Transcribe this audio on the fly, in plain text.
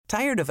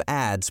Tired of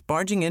ads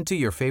barging into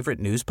your favorite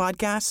news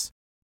podcasts?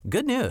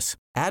 Good news.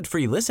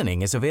 Ad-free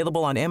listening is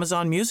available on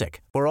Amazon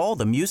Music for all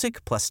the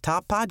music plus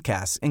top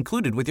podcasts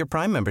included with your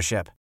Prime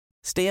membership.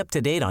 Stay up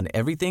to date on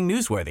everything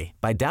newsworthy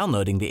by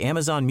downloading the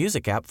Amazon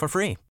Music app for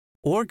free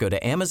or go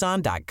to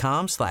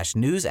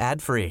amazon.com/news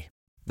ad free.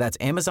 That's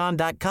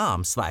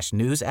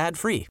amazon.com/news ad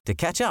free to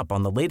catch up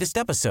on the latest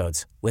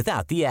episodes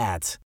without the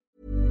ads.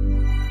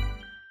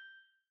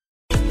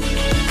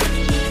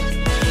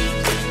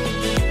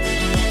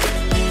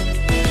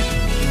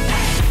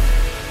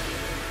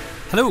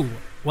 Hello,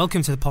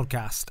 welcome to the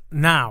podcast.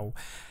 Now,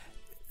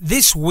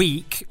 this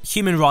week,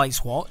 Human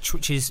Rights Watch,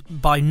 which is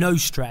by no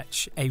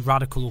stretch a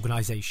radical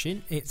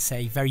organisation, it's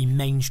a very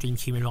mainstream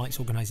human rights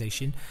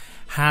organisation,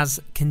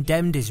 has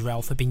condemned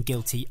Israel for being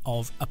guilty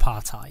of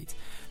apartheid.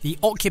 The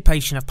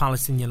occupation of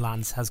Palestinian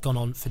lands has gone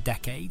on for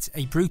decades,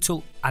 a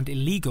brutal and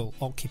illegal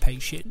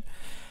occupation.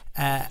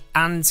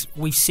 And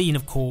we've seen,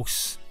 of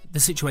course,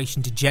 the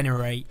situation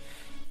degenerate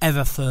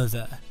ever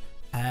further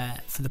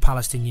for the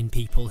Palestinian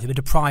people who are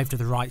deprived of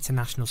the right to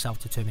national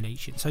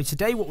self-determination. So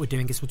today what we're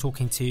doing is we're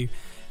talking to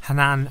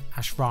Hanan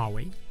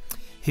Ashrawi,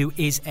 who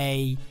is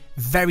a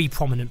very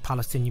prominent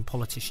Palestinian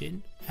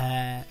politician,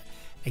 a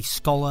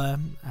scholar,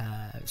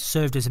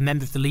 served as a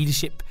member of the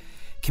leadership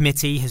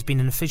committee, has been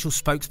an official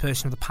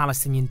spokesperson of the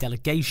Palestinian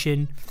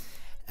delegation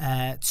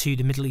to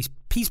the Middle East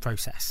peace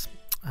process,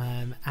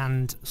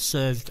 and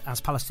served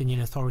as Palestinian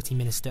Authority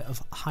Minister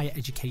of Higher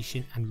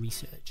Education and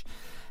Research.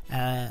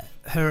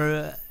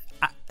 Her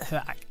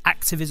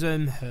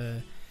activism,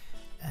 her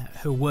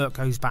work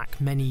goes back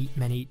many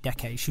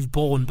decades. She was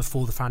born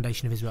before the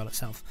foundation of Israel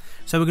itself.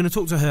 So we're going to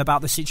talk to her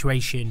about the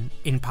situation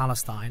in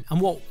Palestine and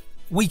what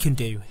we can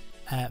do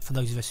for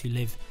those of us who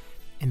live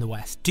in the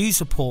West. Do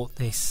support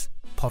this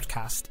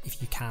podcast if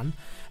you can,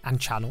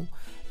 and channel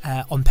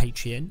on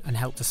Patreon, and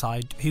help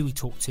decide who we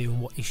talk to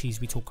and what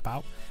issues we talk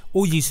about,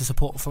 or use the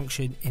support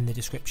function in the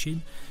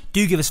description.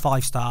 Do give us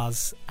 5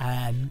 stars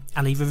and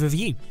leave a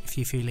review if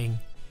you're feeling,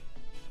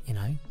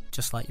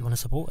 just like you want to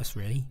support us,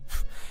 really.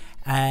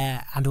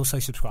 And also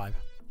subscribe.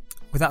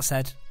 With that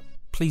said,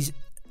 please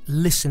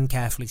listen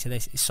carefully to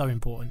this. It's so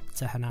important,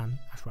 to Hanan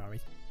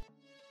Ashrawi.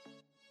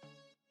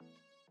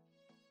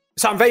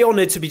 So I'm very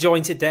honoured to be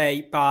joined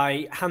today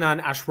by Hanan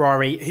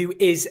Ashrawi, who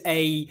is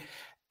a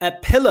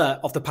pillar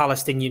of the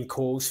Palestinian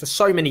cause for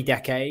so many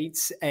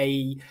decades,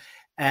 a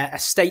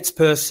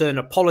statesperson,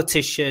 a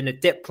politician, a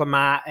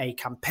diplomat, a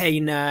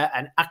campaigner,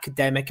 an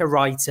academic, a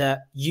writer,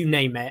 you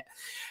name it.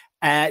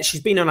 She's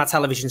been on our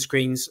television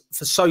screens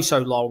for so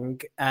long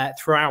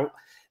throughout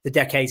the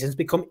decades, and has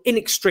become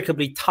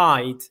inextricably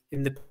tied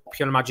in the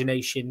popular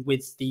imagination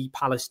with the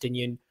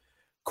Palestinian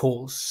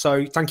cause.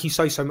 So thank you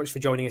so much for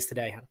joining us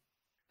today, Hannah.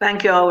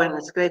 Thank you, Owen.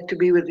 It's great to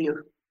be with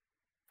you.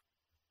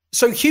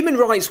 So Human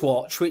Rights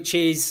Watch, which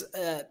is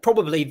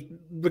probably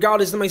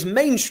regarded as the most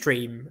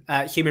mainstream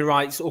human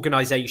rights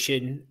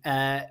organisation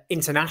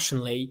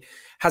internationally,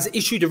 has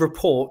issued a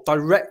report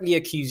directly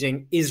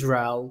accusing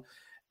Israel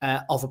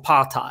of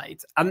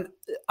apartheid. And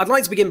I'd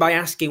like to begin by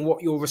asking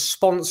what your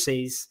response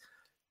is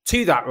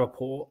to that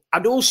report,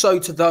 and also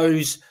to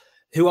those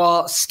who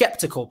are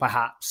sceptical,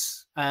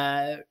 perhaps,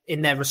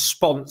 in their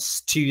response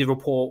to the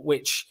report,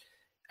 which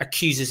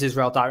accuses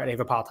Israel directly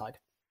of apartheid.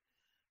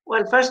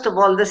 Well, first of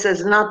all, this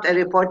is not a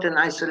report in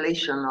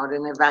isolation or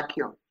in a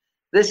vacuum.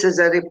 This is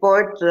a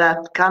report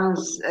that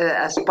comes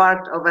as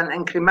part of an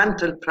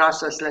incremental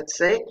process, let's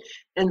say,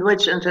 in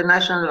which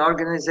international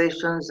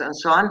organizations and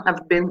so on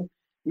have been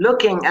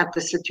looking at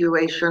the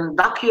situation,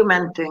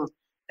 documenting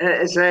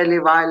Israeli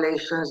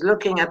violations,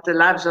 looking at the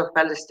lives of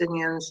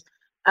Palestinians,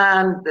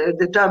 and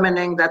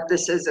determining that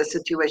this is a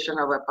situation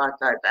of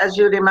apartheid. As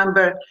you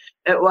remember,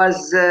 it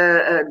was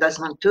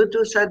Desmond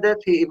Tutu said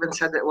it. He even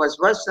said it was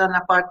worse than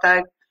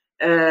apartheid.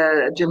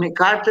 Jimmy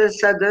Carter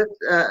said it,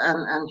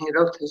 and he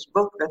wrote his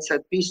book that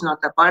said "Peace,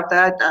 Not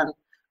Apartheid," and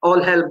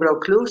all hell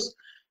broke loose.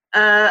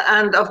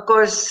 And of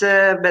course,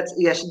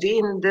 Yesh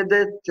Din did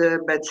it,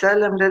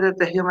 B'Tselem did it,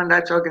 the human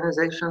rights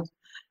organizations,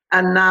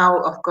 and now,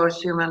 of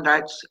course, Human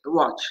Rights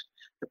Watch.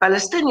 The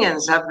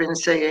Palestinians have been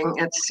saying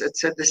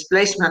it's a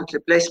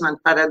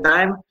replacement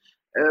paradigm,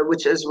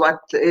 which is what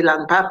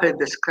Ilan Pappé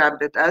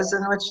described it as,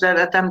 in which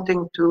they're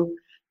attempting to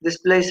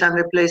displace and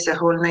replace a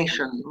whole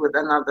nation with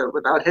another,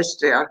 with our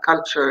history, our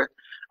culture,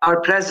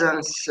 our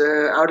presence,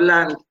 our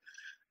land.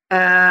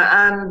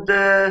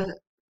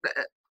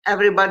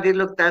 Everybody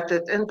looked at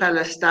it in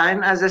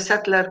Palestine as a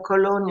settler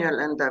colonial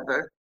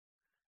endeavor,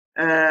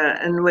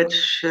 in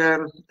which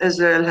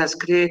Israel has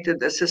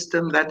created a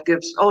system that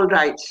gives all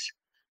rights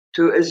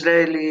to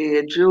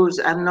Israeli Jews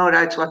and no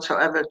rights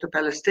whatsoever to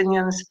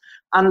Palestinians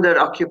under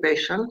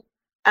occupation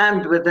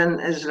and within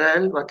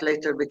Israel, what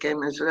later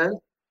became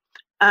Israel,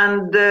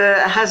 and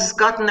has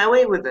gotten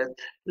away with it,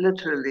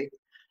 literally.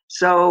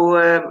 So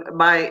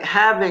by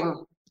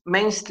having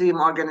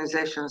mainstream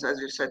organizations, as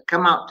you said,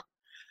 come out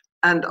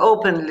and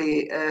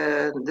openly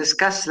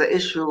discuss the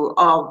issue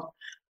of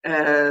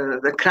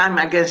the crime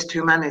against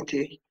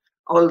humanity,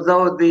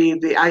 although the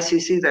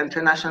ICC, the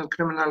International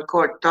Criminal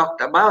Court,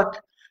 talked about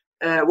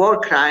war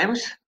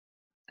crimes,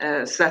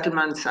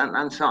 settlements,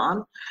 and so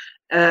on.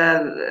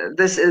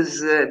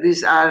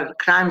 These are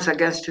crimes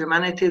against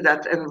humanity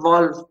that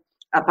involve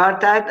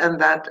apartheid and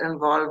that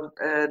involve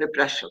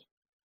repression.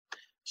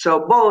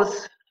 So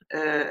both,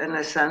 in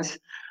a sense,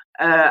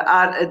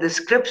 are a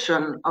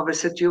description of a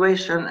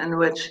situation in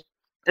which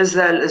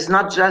Israel is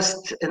not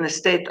just in a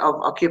state of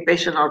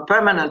occupation or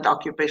permanent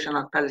occupation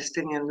of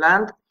Palestinian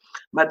land,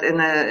 but in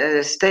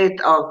a state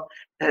of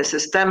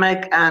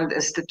systemic and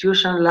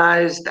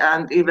institutionalized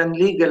and even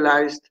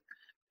legalized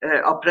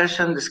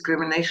oppression,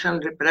 discrimination,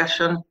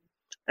 repression,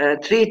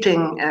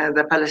 treating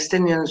the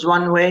Palestinians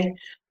one way,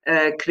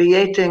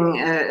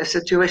 creating a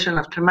situation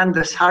of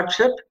tremendous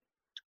hardship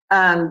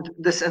and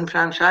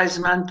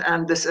disenfranchisement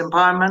and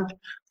disempowerment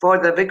for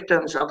the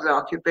victims of the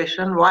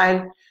occupation,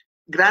 while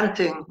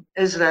granting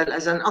Israel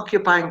as an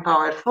occupying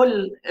power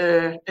full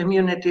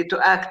immunity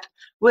to act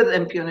with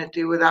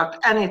impunity without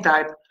any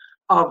type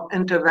of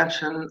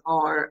intervention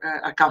or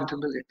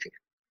accountability.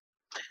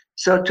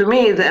 So to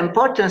me, the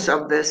importance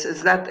of this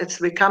is that it's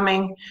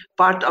becoming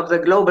part of the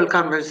global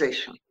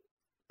conversation.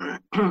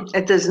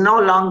 It is no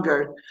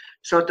longer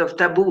sort of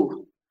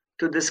taboo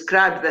to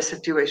describe the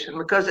situation,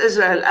 because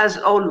Israel, as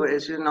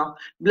always,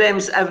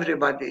 blames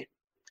everybody.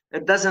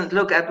 It doesn't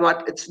look at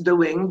what it's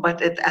doing,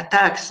 but it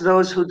attacks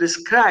those who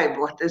describe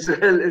what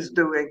Israel is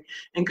doing,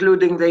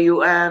 including the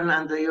UN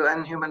and the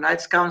UN Human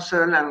Rights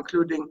Council, and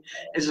including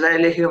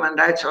Israeli human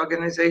rights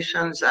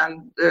organizations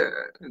and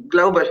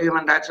global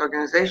human rights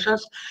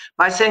organizations,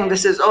 by saying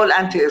this is all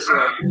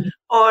anti-Israel,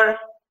 or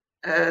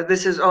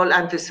this is all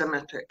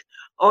anti-Semitic,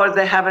 or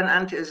they have an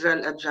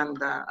anti-Israel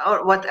agenda,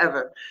 or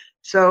whatever.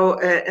 So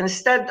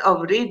instead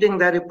of reading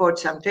the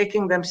reports and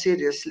taking them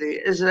seriously,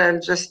 Israel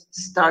just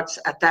starts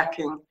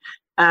attacking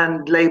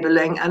and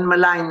labeling and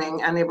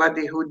maligning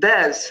anybody who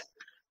dares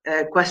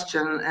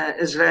question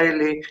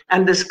Israeli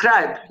and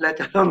describe,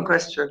 let alone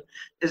question,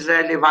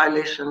 Israeli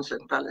violations in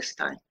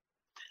Palestine.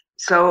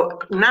 So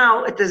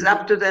now it is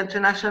up to the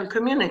international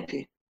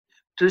community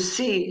to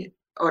see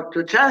or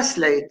to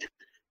translate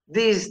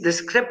these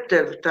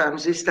descriptive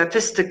terms, these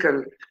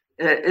statistical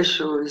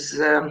issues,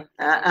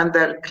 and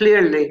they're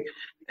clearly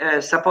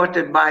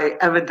supported by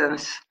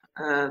evidence.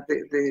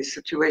 The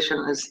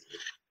situation is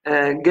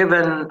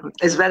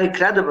very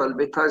credible,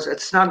 because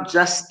it's not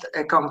just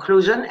a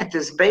conclusion, it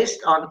is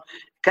based on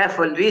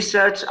careful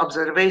research,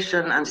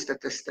 observation, and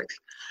statistics.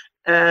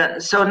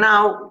 So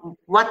now,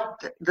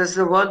 what does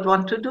the world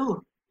want to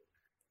do?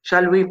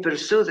 Shall we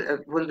pursue?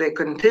 Will they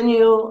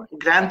continue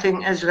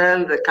granting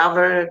Israel the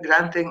cover,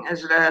 granting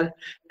Israel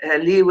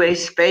leeway,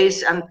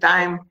 space, and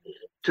time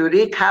to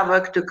wreak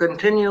havoc, to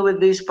continue with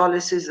these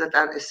policies that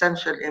are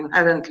essentially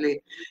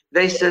inherently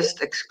racist,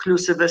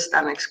 exclusivist,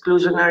 and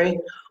exclusionary?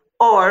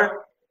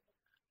 Or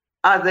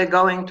are they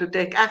going to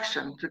take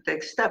action, to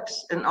take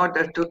steps in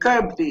order to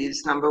curb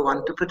these, number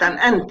one, to put an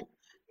end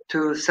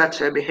to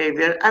such a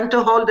behavior and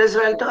to hold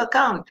Israel to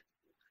account?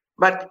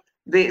 But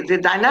the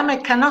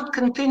dynamic cannot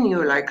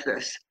continue like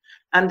this,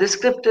 and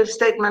descriptive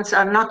statements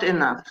are not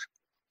enough.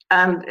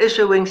 And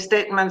issuing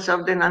statements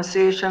of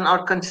denunciation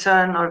or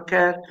concern or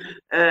care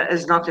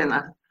is not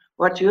enough.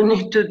 What you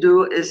need to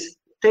do is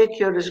take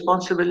your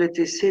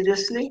responsibility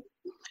seriously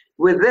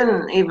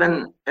within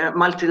even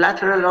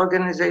multilateral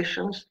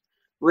organizations,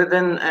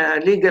 within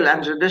legal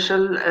and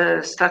judicial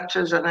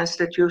structures and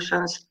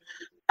institutions,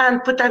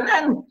 and put an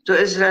end to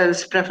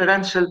Israel's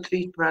preferential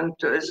treatment,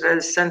 to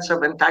Israel's sense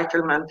of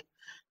entitlement,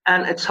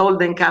 and its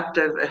holding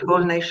captive a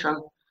whole nation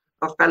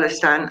of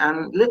Palestine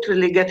and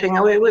literally getting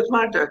away with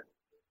murder.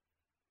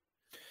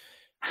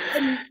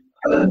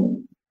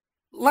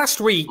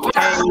 Last week,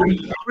 a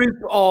group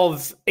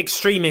of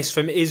extremists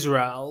from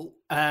Israel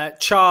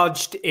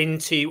charged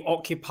into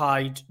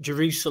occupied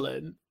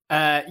Jerusalem,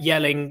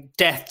 yelling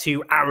 "Death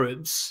to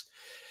Arabs,"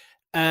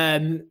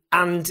 and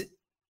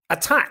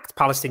attacked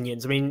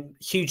Palestinians. I mean,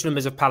 huge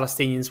numbers of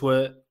Palestinians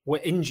were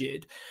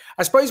injured.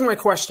 I suppose my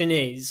question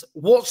is,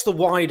 what's the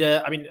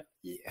wider,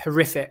 a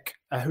horrific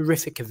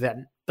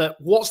event, but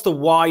what's the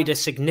wider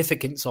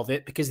significance of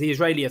it? Because the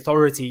Israeli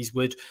authorities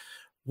would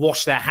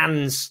wash their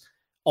hands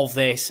of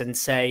this and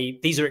say,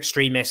 these are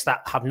extremists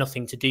that have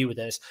nothing to do with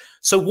us.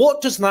 So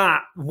what does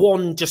that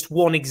one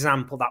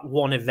example, that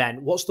one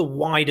event, what's the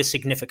wider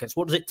significance?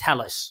 What does it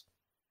tell us?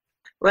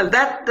 Well,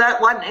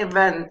 that one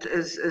event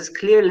is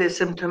clearly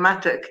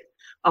symptomatic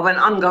of an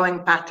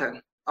ongoing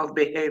pattern of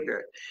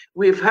behavior.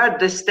 We've heard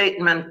this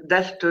statement,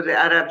 "Death to the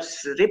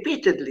Arabs,"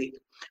 repeatedly.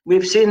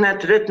 We've seen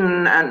it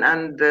written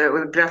and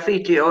with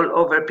graffiti all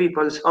over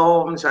people's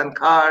homes and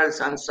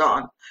cars and so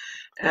on.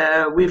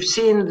 We've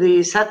seen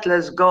the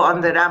settlers go on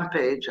the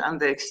rampage, and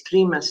the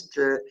extremist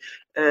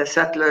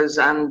settlers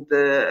and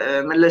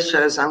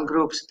militias and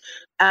groups,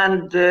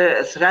 and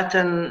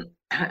threaten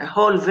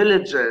whole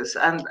villages,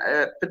 and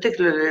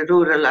particularly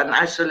rural and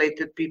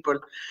isolated people,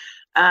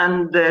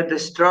 and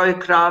destroy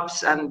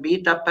crops and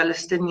beat up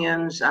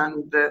Palestinians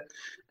and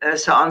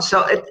so on.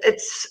 So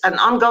it's an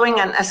ongoing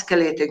and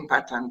escalating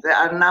pattern. They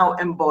are now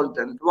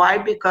emboldened. Why?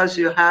 Because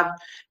you have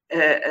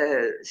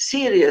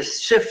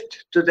serious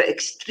shift to the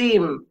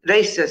extreme,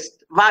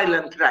 racist,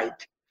 violent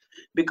right,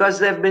 because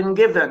they've been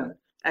given,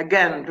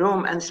 again,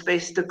 room and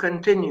space to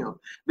continue.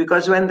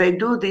 Because when they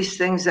do these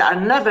things, they are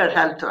never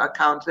held to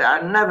account, they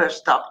are never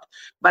stopped.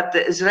 But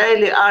the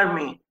Israeli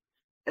army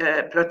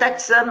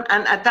protects them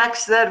and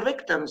attacks their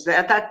victims. They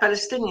attack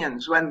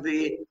Palestinians when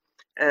the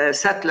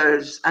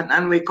settlers,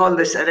 and we call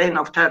this a reign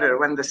of terror,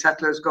 when the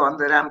settlers go on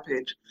the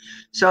rampage.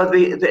 So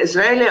the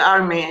Israeli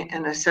army,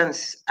 in a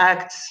sense,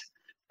 acts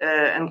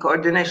in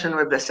coordination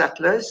with the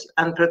settlers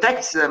and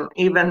protects them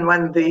even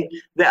when they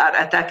are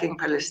attacking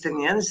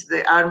Palestinians.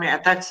 The army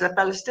attacks the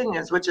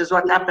Palestinians, which is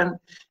what happened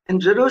in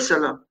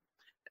Jerusalem.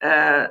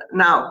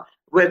 Now,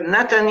 with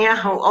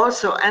Netanyahu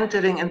also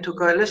entering into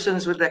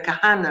coalitions with the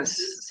Kahanas,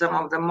 some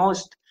of the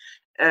most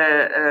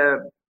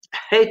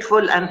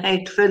hateful and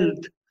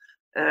hate-filled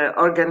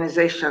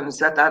organizations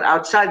that are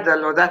outside the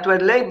law, that were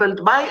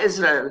labeled by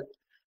Israel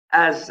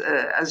as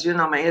you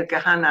know, Meir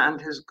Kahana and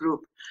his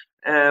group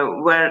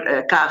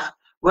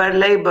were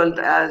labeled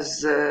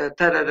as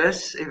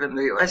terrorists. Even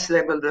the US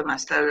labeled them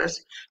as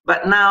terrorists.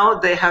 But now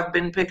they have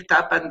been picked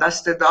up and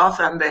dusted off,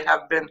 and they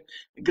have been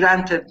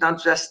granted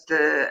not just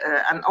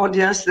an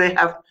audience, they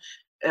have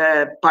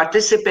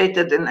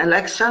participated in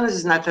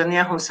elections.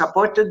 Netanyahu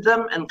supported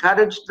them,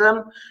 encouraged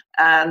them,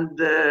 and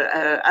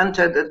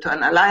entered into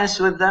an alliance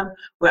with them,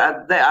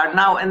 where they are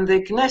now in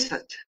the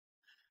Knesset,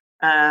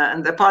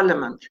 in the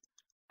parliament.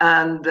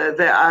 And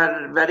they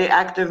are very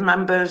active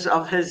members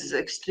of his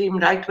extreme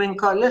right-wing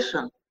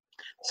coalition.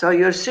 So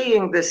you're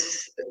seeing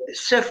this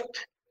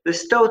shift,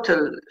 this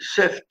total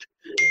shift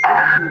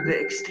to the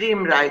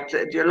extreme right,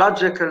 the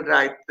ideological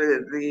right,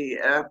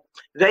 the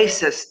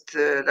racist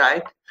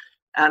right,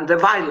 and the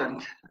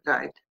violent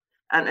right.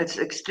 And it's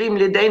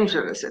extremely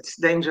dangerous. It's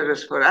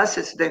dangerous for us.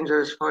 It's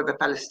dangerous for the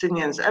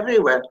Palestinians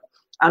everywhere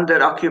under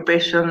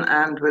occupation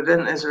and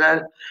within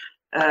Israel.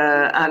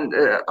 And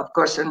of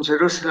course in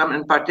Jerusalem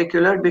in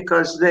particular,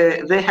 because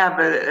they have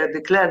a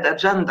declared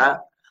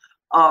agenda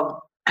of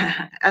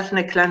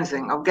ethnic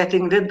cleansing, of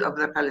getting rid of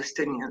the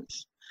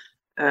Palestinians.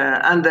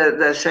 And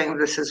they're saying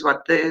this is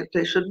what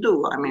they should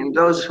do. I mean,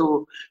 those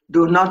who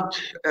do not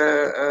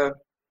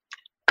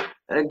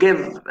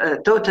give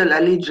total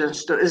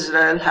allegiance to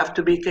Israel have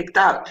to be kicked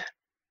out.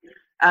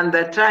 And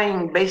they're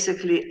trying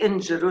basically in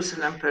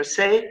Jerusalem per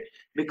se,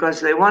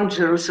 because they want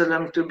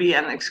Jerusalem to be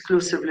an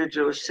exclusively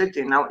Jewish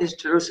city. Now,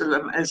 East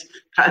Jerusalem is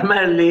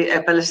primarily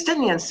a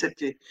Palestinian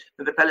city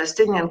with a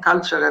Palestinian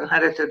culture and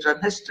heritage and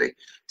history.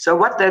 So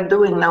what they're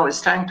doing now is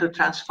trying to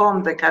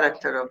transform the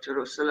character of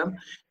Jerusalem,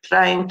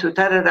 trying to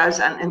terrorize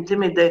and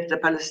intimidate the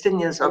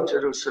Palestinians of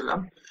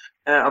Jerusalem,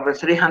 over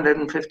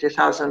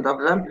 350,000 of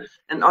them,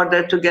 in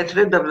order to get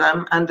rid of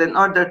them and in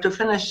order to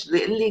finish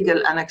the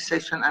illegal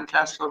annexation and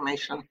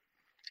transformation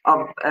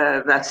of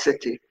that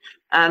city.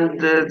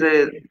 And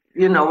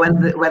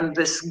when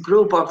this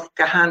group of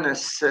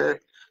Kahanas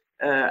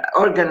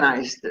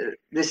organized,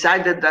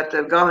 decided that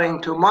they're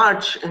going to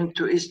march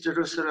into East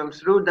Jerusalem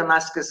through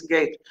Damascus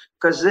Gate,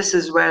 because this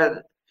is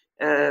where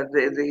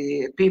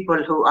the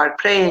people who are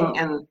praying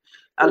in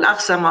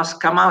Al-Aqsa Mosque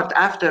come out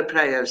after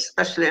prayers,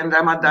 especially in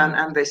Ramadan,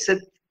 and they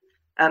sit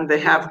and they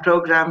have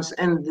programs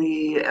in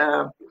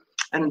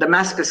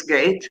Damascus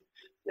Gate.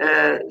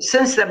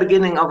 Since the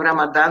beginning of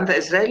Ramadan, the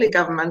Israeli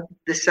government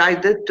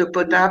decided to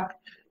put up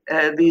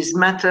these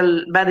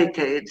metal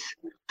barricades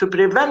to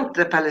prevent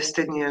the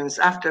Palestinians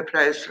after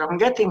prayers from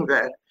getting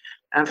there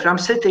and from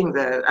sitting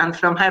there and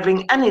from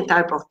having any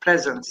type of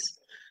presence.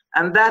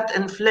 And that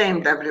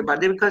inflamed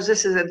everybody, because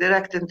this is a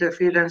direct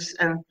interference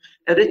in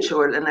a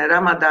ritual, in a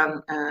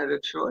Ramadan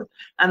ritual.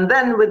 And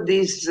then with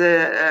these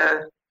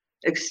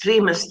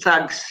extremist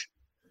thugs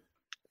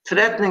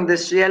threatening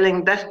this,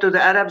 yelling death to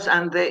the Arabs,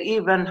 and they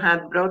even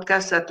had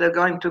broadcasts that they're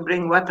going to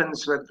bring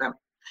weapons with them.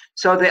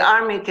 So the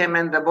army came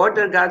in, the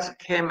border guards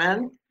came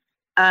in,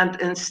 and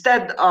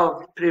instead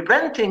of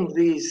preventing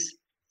these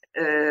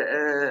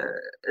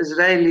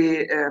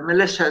Israeli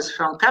militias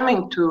from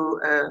coming to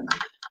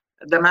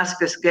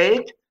Damascus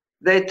Gate,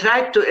 they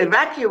tried to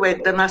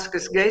evacuate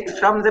Damascus Gate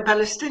from the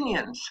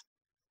Palestinians.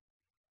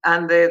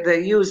 And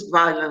they used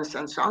violence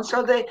and so on.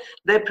 So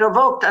they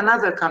provoked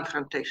another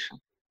confrontation.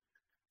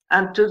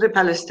 And to the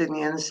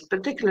Palestinians,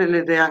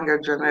 particularly the younger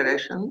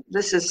generation,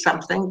 this is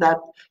something that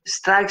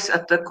strikes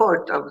at the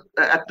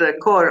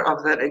core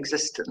of their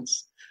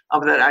existence,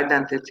 of their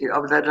identity,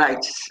 of their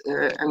rights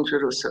in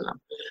Jerusalem.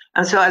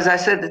 And so, as I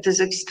said, it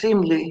is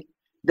extremely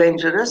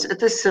dangerous.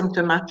 It is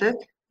symptomatic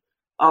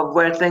of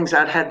where things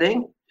are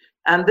heading.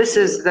 And this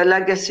is the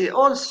legacy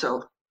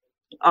also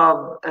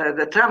of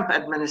the Trump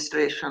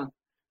administration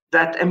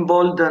that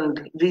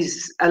emboldened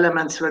these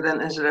elements within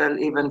Israel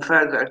even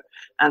further.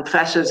 And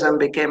fascism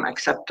became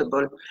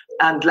acceptable,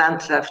 and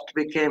land theft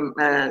became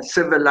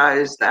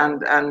civilized,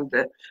 and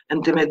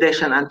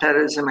intimidation and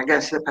terrorism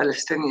against the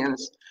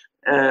Palestinians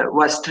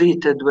was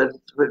treated with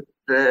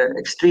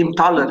extreme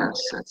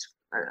tolerance, let's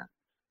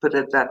put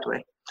it that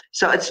way.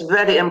 So it's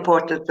very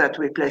important that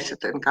we place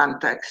it in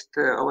context,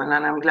 Owen,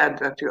 and I'm glad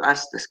that you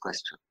asked this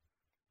question.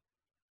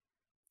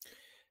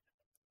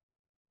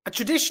 A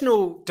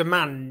traditional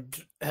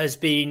demand has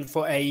been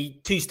for a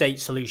two-state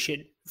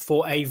solution,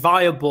 for a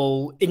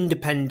viable,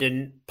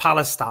 independent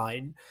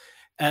Palestine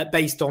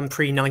based on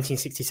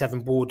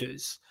pre-1967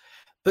 borders.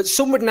 But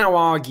some would now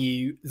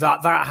argue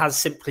that that has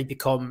simply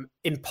become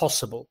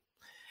impossible,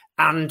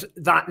 and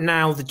that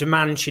now the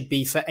demand should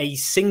be for a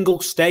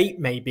single state,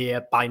 maybe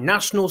a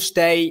binational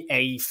state,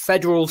 a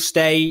federal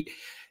state,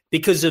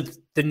 because of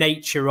the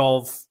nature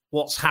of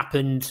what's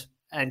happened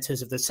in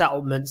terms of the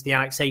settlements, the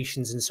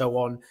annexations, and so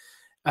on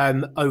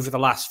over the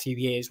last few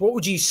years. What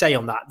would you say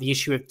on that, the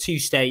issue of two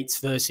states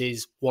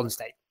versus one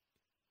state?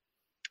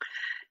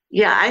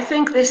 Yeah, I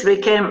think this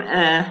became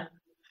a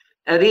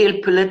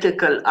real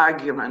political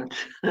argument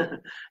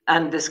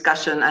and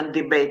discussion and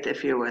debate,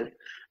 if you will.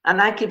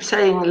 And I keep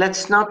saying,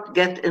 let's not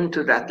get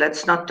into that.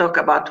 Let's not talk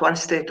about one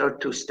state or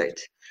two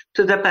states.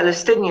 To the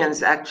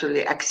Palestinians,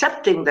 actually,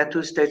 accepting the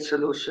two-state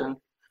solution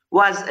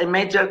was a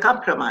major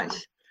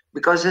compromise,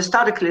 because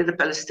historically the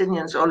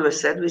Palestinians always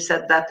said, we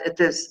said that it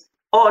is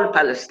all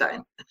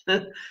Palestine,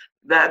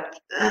 that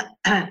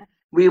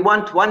we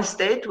want one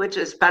state, which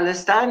is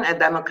Palestine, a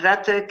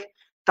democratic,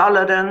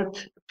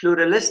 tolerant,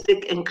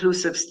 pluralistic,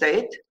 inclusive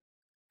state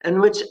in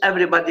which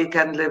everybody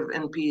can live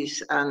in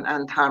peace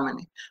and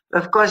harmony.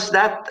 Of course,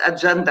 that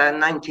agenda in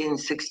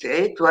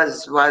 1968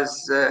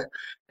 was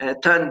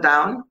turned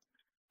down.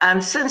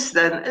 And since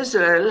then,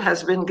 Israel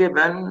has been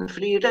given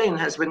free rein,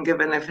 has been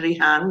given a free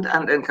hand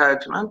and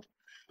encouragement,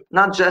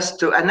 not just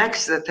to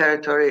annex the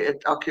territory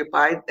it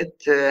occupied, it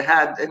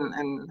had in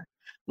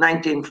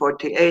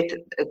 1948,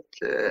 it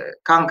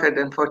conquered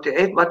in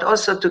 48, but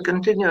also to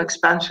continue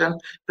expansion,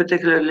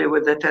 particularly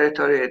with the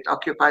territory it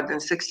occupied in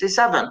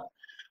 67.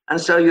 And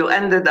so you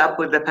ended up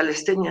with the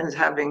Palestinians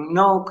having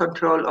no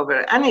control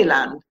over any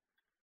land.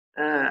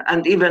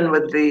 And even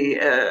with the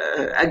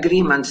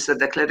agreements, the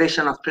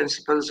Declaration of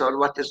Principles, or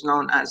what is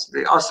known as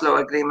the Oslo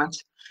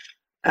agreements,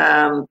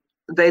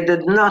 they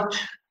did not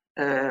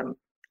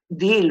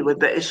deal with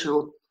the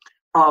issue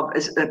of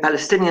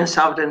Palestinian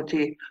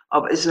sovereignty,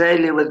 of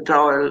Israeli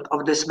withdrawal,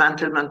 of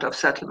dismantlement of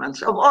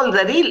settlements, of all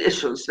the real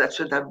issues that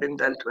should have been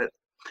dealt with.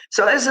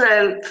 So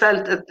Israel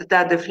felt that it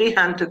had a free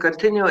hand to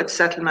continue its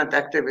settlement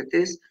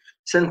activities,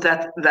 since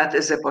that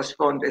is a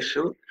postponed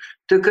issue,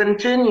 to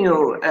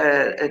continue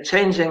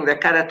changing the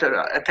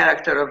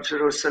character of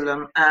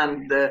Jerusalem,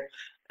 and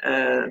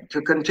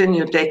to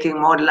continue taking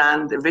more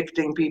land,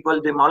 evicting people,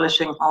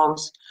 demolishing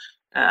homes,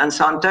 and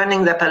so on,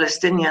 turning the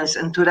Palestinians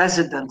into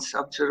residents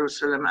of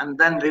Jerusalem and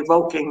then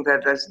revoking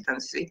their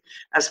residency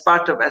as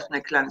part of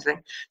ethnic cleansing.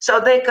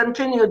 So they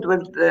continued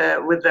with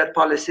their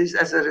policies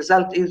as a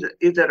result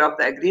either of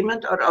the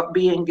agreement or of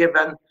being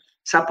given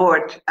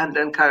support and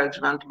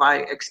encouragement by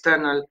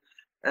external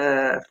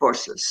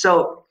forces.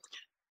 So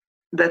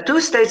the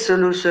two-state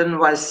solution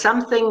was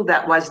something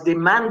that was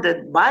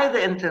demanded by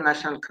the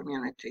international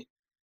community.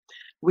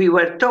 We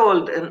were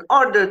told, in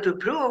order to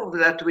prove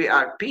that we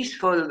are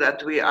peaceful,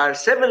 that we are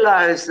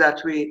civilized,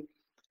 that we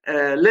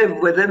live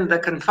within the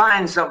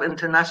confines of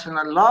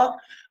international law,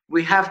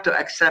 we have to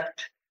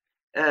accept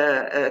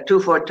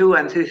 242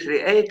 and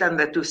 338 and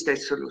the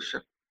two-state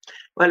solution.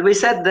 Well, we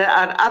said there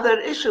are other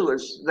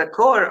issues. The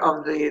core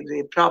of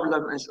the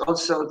problem is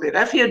also the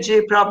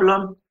refugee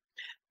problem,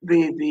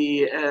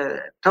 the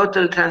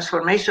total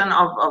transformation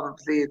of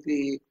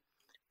the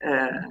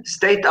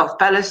state of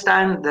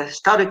Palestine, the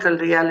historical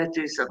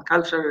realities and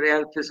cultural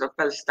realities of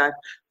Palestine,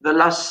 the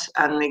loss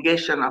and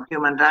negation of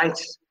human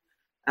rights,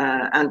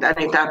 and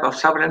any type of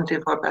sovereignty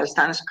for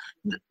Palestinians.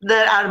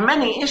 There are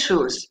many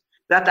issues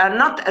that are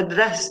not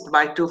addressed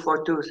by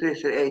 242,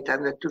 338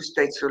 and the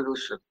two-state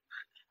solution.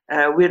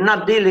 We're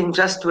not dealing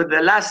just with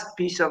the last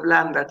piece of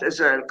land that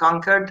Israel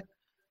conquered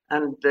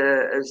and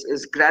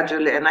is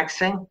gradually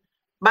annexing,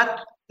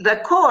 but the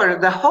core,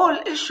 the whole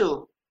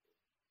issue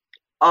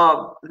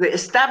of the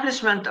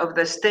establishment of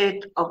the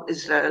state of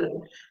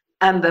Israel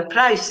and the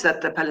price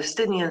that the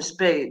Palestinians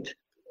paid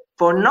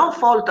for no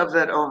fault of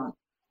their own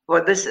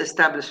for this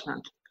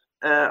establishment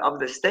of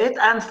the state,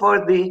 and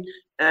for the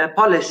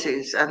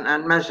policies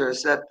and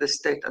measures that the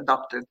state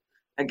adopted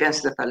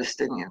against the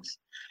Palestinians.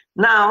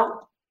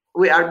 Now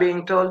we are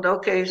being told,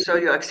 okay, so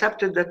you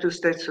accepted the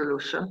two-state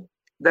solution.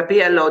 The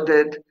PLO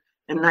did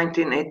in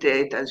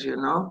 1988, as you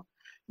know.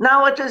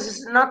 Now it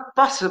is not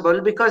possible,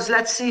 because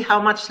let's see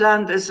how much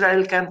land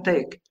Israel can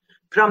take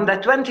from the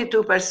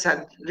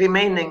 22%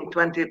 remaining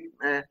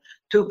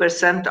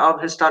 22%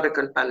 of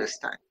historical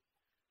Palestine.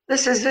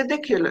 This is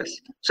ridiculous.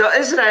 So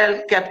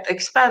Israel kept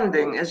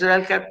expanding.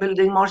 Israel kept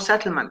building more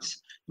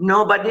settlements.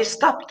 Nobody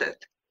stopped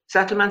it.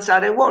 Settlements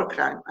are a war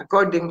crime,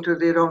 according to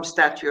the Rome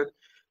Statute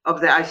of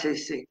the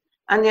ICC.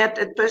 And yet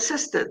it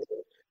persisted.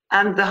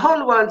 And the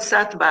whole world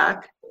sat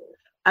back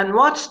and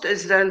watched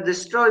Israel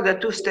destroy the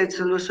two-state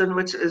solution,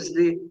 which is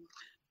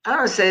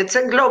it's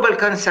a global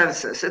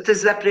consensus. It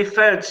is the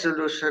preferred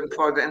solution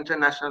for the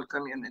international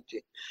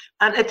community.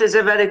 And it is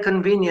a very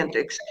convenient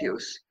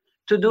excuse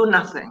to do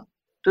nothing,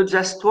 to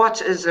just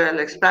watch Israel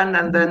expand,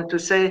 and then to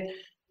say,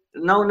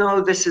 no,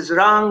 this is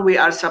wrong. We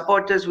are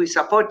supporters. We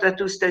support the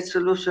two-state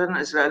solution.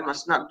 Israel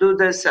must not do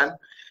this. And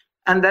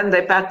And then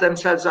they pat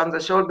themselves on the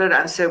shoulder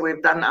and say,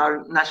 we've done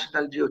our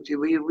national duty.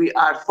 We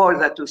are for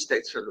the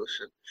two-state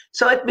solution.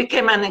 So it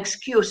became an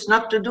excuse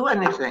not to do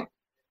anything,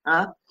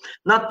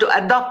 not to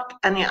adopt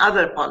any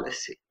other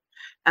policy.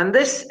 And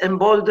this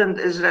emboldened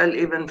Israel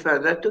even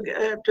further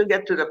to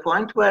get to the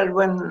point where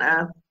when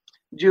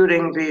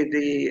during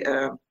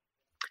the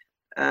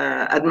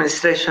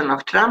administration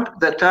of Trump,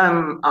 the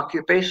term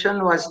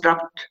occupation was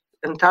dropped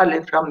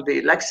entirely from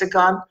the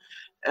lexicon.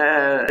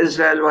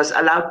 Israel was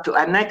allowed to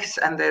annex,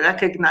 and they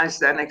recognized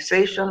the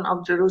annexation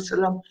of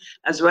Jerusalem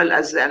as well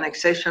as the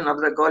annexation of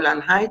the Golan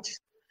Heights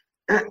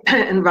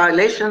in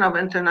violation of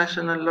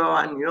international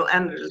law and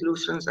UN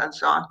resolutions and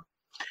so on.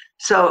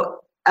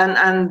 So,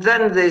 and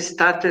then they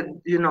started,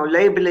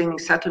 labeling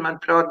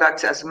settlement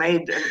products as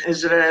made in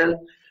Israel,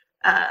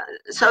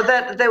 so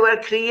that they were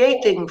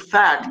creating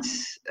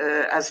facts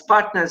as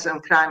partners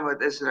in crime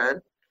with Israel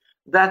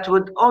that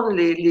would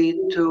only lead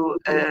to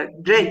a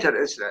greater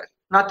Israel.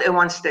 Not a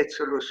one-state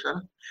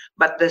solution,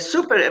 but the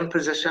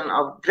superimposition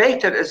of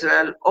greater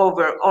Israel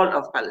over all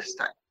of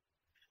Palestine,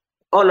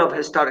 all of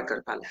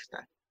historical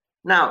Palestine.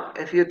 Now,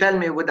 if you tell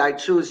me, would I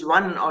choose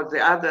one or the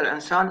other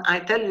and so on, I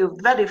tell you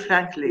very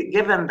frankly,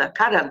 given the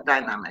current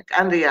dynamic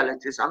and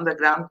realities on the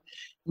ground,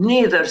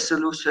 neither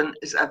solution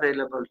is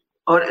available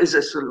or is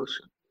a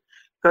solution.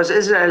 Because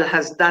Israel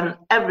has done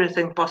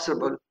everything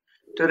possible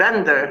to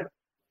render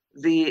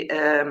the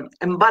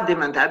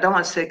embodiment, I don't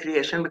want to say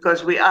creation,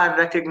 because we are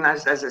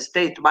recognized as a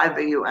state by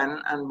the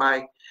UN and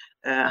by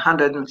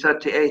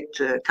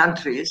 138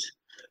 countries.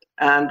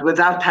 And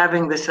without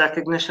having this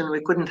recognition,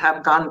 we couldn't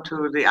have gone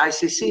to the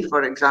ICC,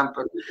 for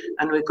example,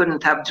 and we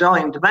couldn't have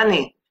joined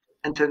many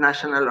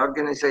international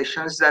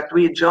organizations that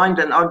we joined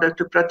in order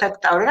to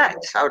protect our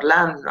rights, our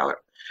lands, our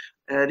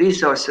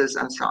resources,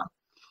 and so on.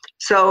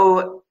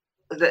 So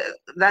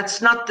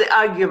that's not the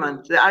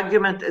argument. The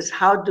argument is,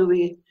 how do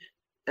we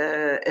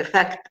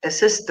effect a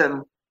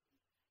system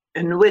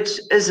in which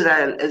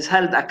Israel is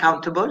held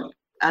accountable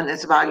and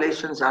its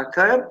violations are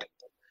curbed,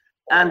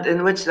 and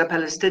in which the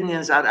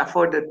Palestinians are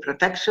afforded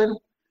protection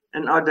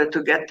in order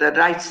to get the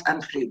rights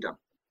and freedom.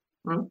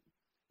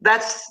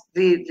 That's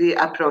the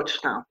approach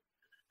now.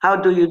 How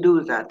do you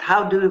do that?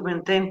 How do you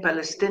maintain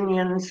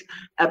Palestinians'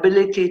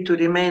 ability to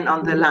remain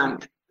on the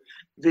land?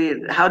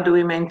 How do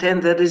we maintain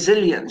the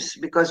resilience?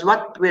 Because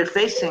what we're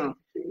facing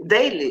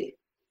daily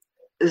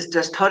is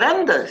just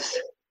horrendous.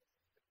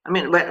 I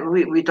mean,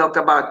 we talk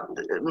about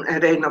a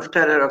reign of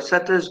terror of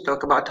settlers, we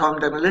talk about home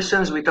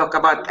demolitions, we talk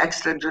about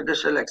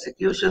extrajudicial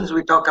executions,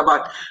 we talk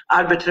about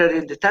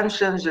arbitrary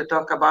detentions, we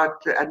talk about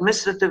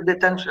administrative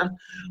detention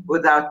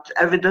without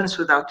evidence,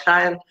 without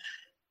trial.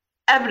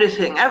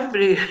 Everything,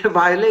 every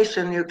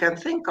violation you can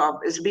think of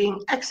is being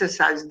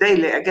exercised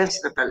daily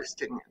against the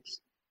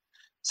Palestinians.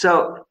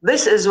 So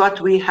this is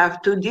what we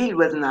have to deal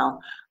with now.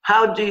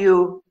 How do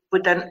you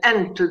put an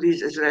end to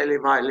these Israeli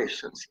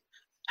violations?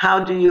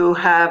 How do you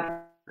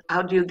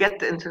get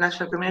the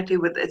international community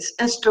with its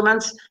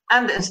instruments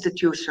and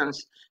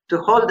institutions to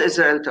hold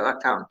Israel to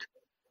account?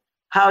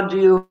 How do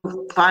you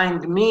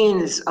find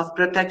means of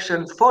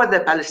protection for the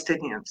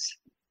Palestinians?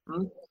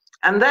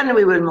 And then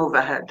we will move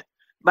ahead.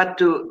 But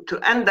to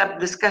end up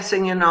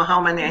discussing,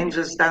 how many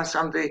angels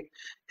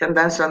can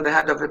dance on the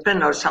head of a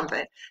pin or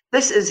something,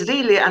 this is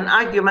really an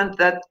argument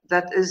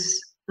that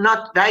is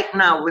not right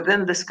now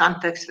within this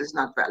context is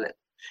not valid.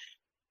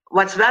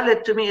 What's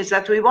valid to me is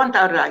that we want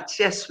our rights.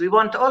 Yes, we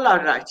want all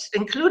our rights,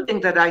 including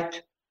the right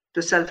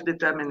to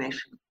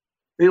self-determination.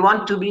 We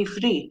want to be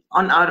free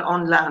on our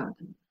own land.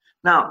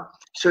 Now,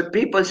 should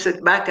people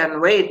sit back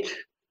and wait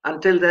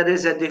until there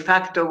is a de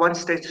facto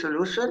one-state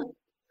solution?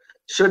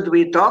 Should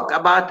we talk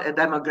about a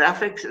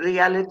demographic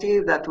reality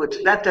that would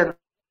threaten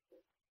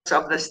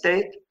of the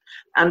state?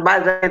 And by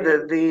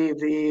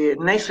the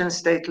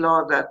nation-state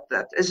law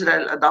that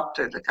Israel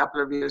adopted a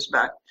couple of years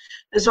back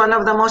is one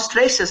of the most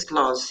racist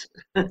laws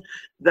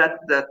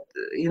that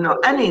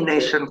any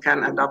nation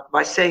can adopt,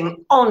 by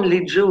saying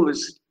only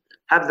Jews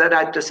have the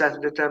right to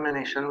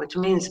self-determination, which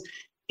means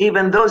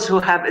even those who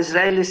have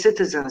Israeli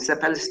citizens, the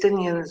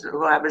Palestinians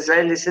who have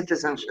Israeli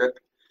citizenship,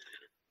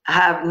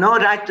 have no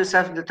right to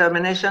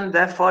self-determination.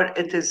 Therefore,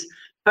 it is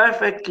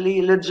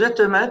perfectly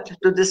legitimate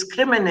to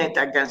discriminate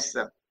against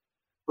them,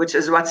 which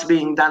is what's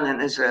being done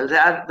in Israel. They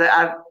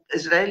are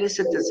Israeli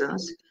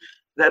citizens,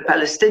 the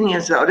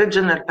Palestinians, the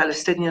original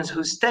Palestinians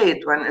who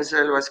stayed when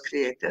Israel was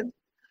created.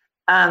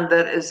 And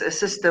there is a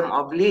system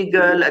of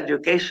legal,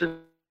 educational,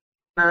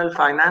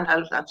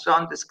 financial, and so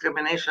on,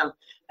 discrimination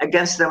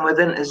against them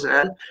within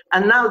Israel.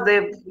 And now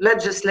they've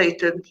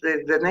legislated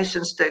the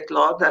nation-state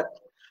law that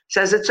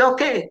says it's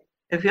okay.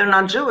 If you're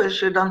not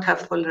Jewish, you don't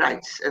have full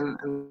rights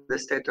in the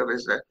state of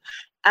Israel.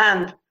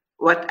 And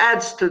what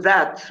adds to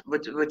that,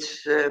 which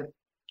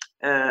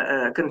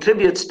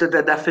contributes to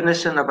the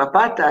definition of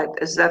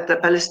apartheid, is that the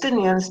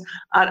Palestinians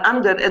are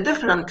under a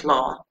different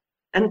law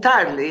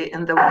entirely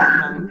in the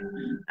West Bank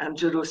and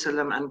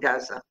Jerusalem and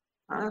Gaza.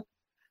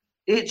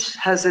 each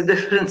has a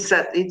different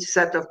set. Each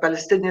set of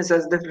Palestinians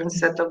has a different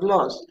set of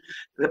laws.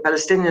 The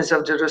Palestinians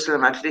of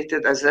Jerusalem are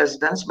treated as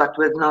residents, but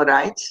with no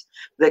rights.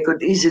 They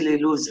could easily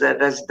lose their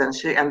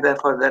residency and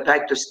therefore the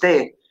right to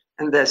stay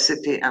in their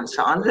city and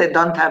so on. They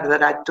don't have the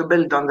right to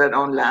build on their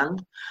own land.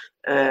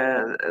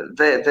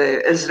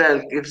 Israel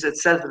gives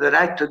itself the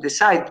right to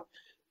decide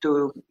to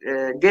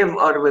give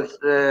or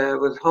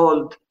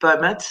withhold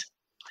permits.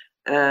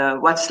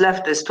 What's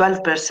left is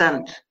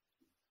 12%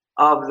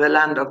 of the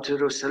land of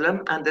Jerusalem,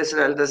 and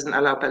Israel doesn't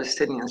allow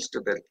Palestinians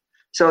to build.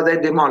 So they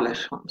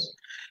demolish homes.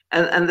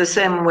 And the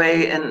same way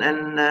in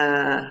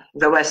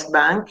the West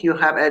Bank, you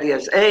have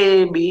areas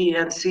A, B,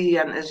 and C,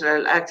 and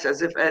Israel acts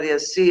as if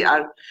areas C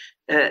are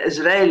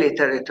Israeli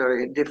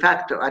territory, de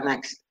facto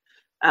annexed.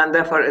 And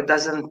therefore, it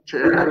doesn't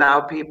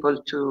allow people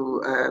to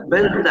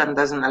build and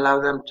doesn't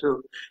allow them to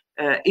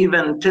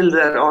even till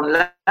their own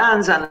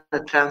lands, and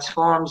it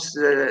transforms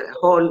the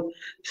whole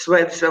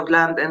swathes of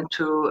land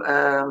into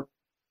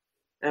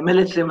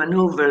military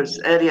maneuvers,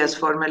 areas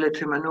for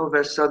military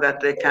maneuvers, so that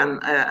they can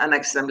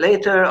annex them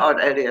later, or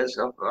areas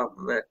of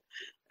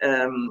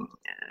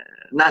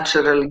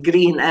natural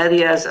green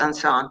areas and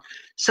so on.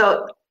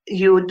 So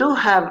you do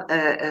have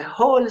a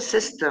whole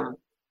system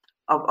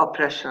of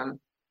oppression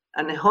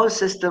and a whole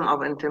system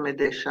of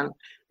intimidation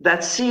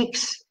that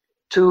seeks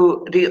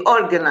to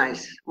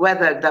reorganize,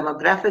 whether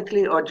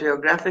demographically or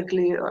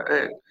geographically,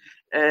 or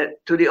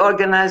to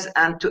reorganize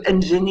and to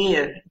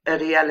engineer a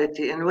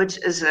reality in which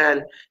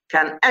Israel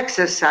can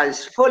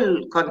exercise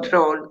full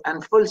control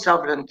and full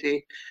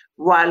sovereignty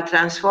while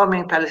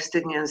transforming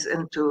Palestinians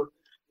into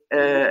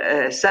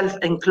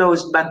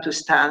self-enclosed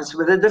Bantustans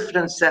with a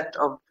different set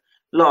of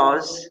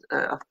laws,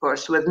 of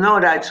course, with no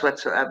rights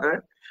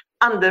whatsoever,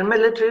 under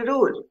military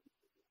rule.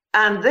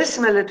 And this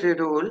military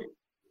rule,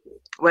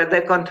 where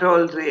they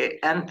control the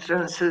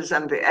entrances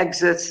and the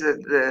exits,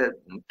 the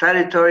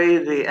territory,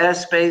 the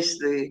airspace,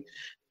 the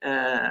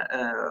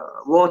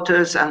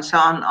waters and so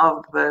on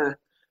of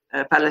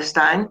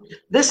Palestine,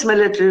 this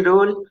military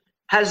rule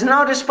has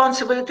no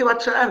responsibility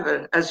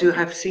whatsoever, as you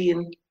have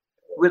seen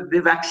with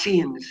the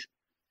vaccines,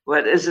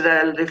 where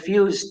Israel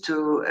refused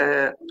to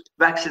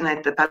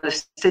vaccinate the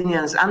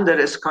Palestinians under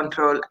its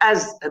control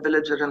as a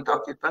belligerent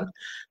occupant,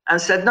 and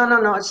said,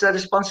 no, it's the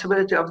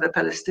responsibility of the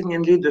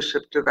Palestinian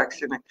leadership to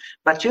vaccinate.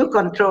 But you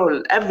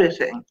control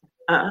everything,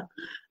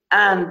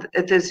 and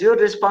it is your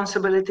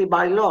responsibility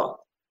by law.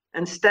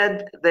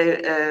 Instead,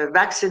 they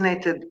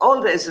vaccinated all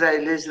the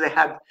Israelis. They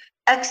had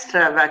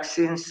extra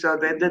vaccines, so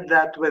they did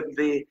that with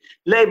the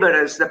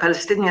laborers, the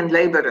Palestinian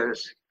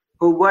laborers,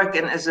 who work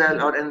in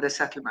Israel or in the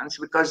settlements,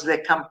 because they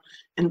come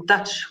in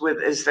touch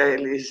with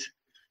Israelis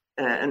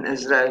in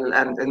Israel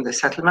and in the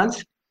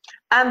settlements.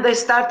 And they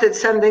started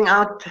sending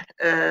out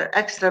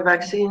extra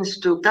vaccines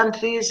to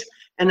countries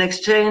in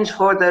exchange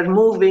for their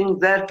moving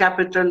their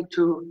capital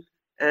to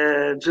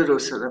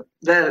Jerusalem,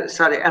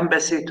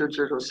 embassy to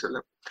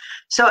Jerusalem.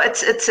 So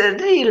it's a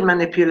real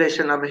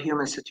manipulation of a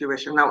human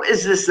situation. Now,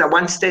 is this the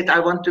one state I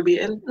want to be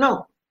in?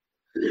 No.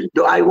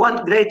 Do I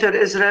want greater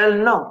Israel?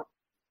 No.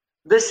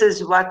 This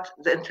is what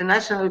the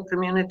international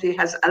community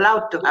has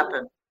allowed to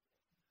happen.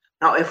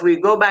 Now, if we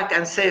go back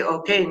and say,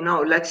 okay,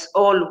 no, let's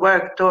all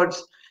work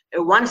towards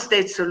a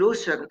one-state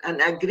solution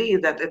and agree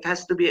that it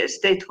has to be a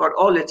state for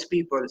all its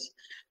peoples.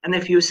 And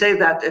if you say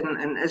that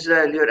in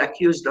Israel, you're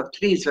accused of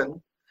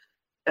treason,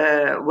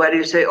 where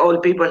you say all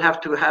people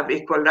have to have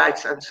equal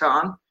rights and so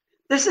on.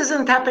 This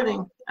isn't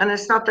happening, and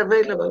it's not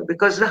available,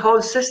 because the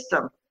whole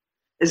system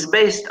is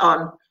based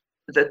on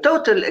the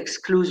total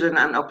exclusion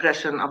and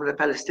oppression of the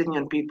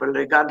Palestinian people,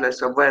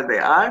 regardless of where they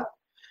are,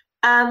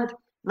 and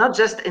not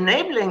just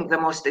enabling the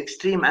most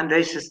extreme and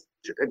racist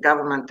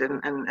government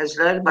in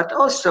Israel, but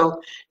also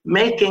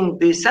making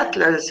the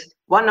settlers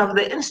one of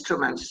the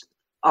instruments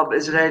of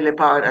Israeli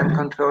power and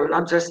control,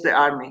 not just the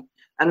army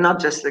and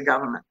not just the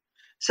government.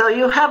 So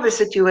you have a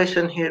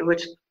situation here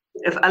which,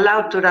 if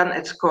allowed to run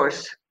its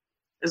course,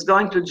 is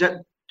going to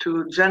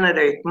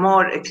generate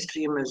more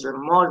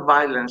extremism, more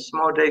violence,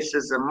 more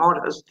racism, more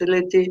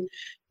hostility,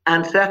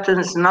 and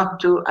threatens not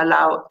to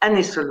allow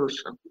any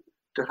solution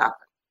to happen.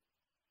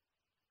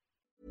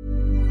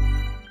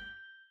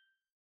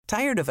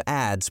 Tired of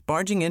ads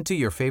barging into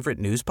your favorite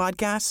news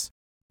podcasts?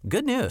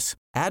 Good news.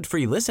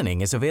 Ad-free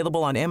listening is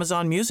available on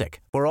Amazon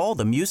Music for all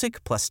the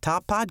music plus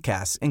top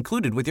podcasts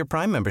included with your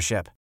Prime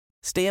membership.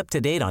 Stay up to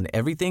date on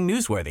everything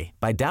newsworthy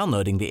by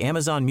downloading the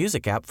Amazon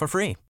Music app for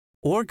free,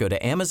 or go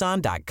to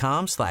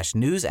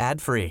amazon.com/news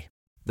ad free.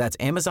 That's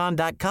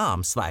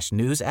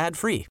amazon.com/news ad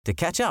free to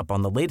catch up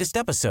on the latest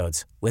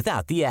episodes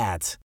without the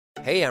ads.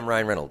 Hey, I'm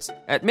Ryan Reynolds.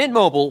 At Mint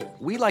Mobile,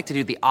 we like to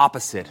do the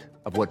opposite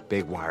of what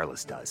Big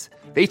Wireless does.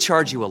 They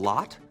charge you a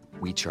lot,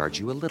 we charge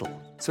you a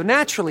little. So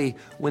naturally,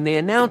 when they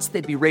announced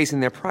they'd be raising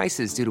their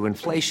prices due to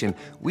inflation,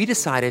 we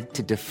decided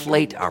to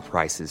deflate our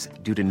prices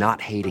due to not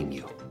hating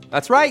you.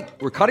 That's right.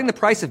 We're cutting the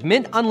price of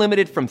Mint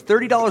Unlimited from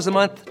 $30 a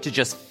month to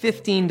just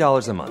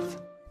 $15 a month.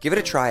 Give it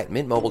a try at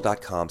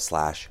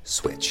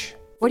mintmobile.com/switch.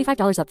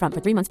 $45 up front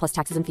for 3 months plus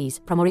taxes and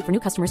fees. Promo rate for new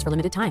customers for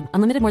limited time.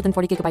 Unlimited more than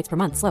 40 gigabytes per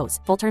month slows.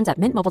 Full terms at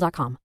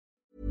mintmobile.com.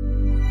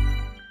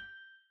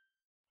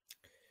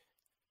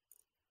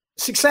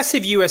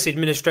 Successive US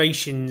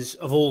administrations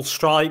of all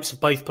stripes of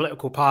both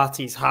political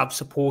parties have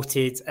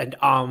supported and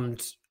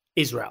armed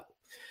Israel.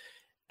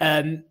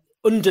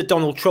 Under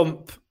Donald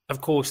Trump,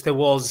 of course, there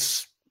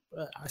was,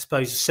 I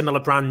suppose, a similar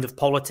brand of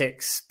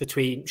politics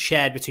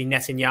shared between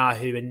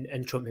Netanyahu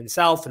and Trump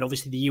himself. And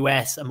obviously the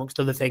US, amongst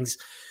other things,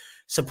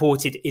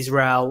 supported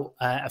Israel,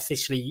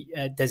 officially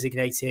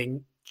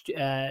designating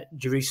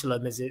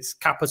Jerusalem as its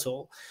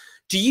capital.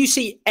 Do you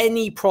see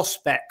any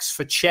prospects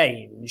for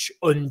change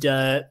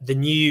under the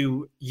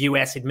new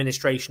US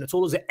administration at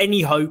all? Is there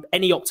any hope,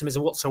 any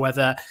optimism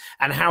whatsoever?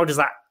 And how does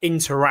that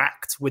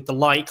interact with the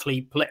likely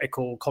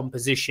political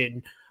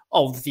composition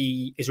of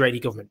the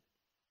Israeli government?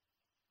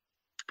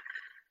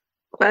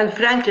 Well,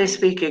 frankly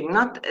speaking,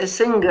 not a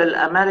single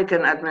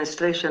American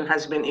administration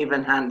has been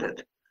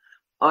even-handed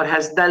or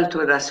has dealt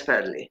with us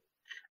fairly.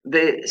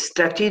 The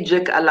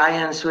strategic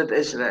alliance with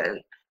Israel,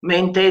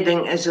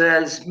 maintaining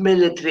Israel's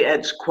military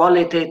edge,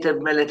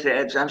 qualitative military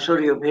edge. I'm sure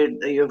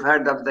you've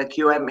heard of the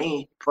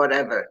QME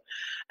forever.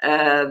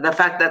 The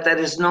fact that there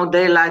is no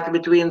daylight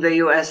between the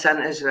US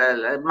and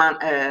Israel,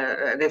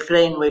 a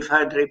refrain we've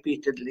heard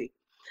repeatedly.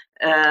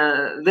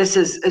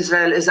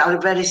 Israel is our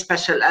very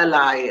special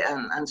ally,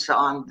 and so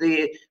on.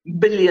 The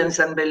billions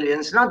and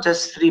billions, not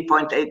just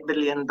 $3.8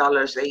 billion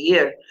a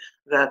year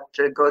that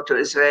go to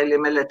Israeli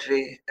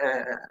military,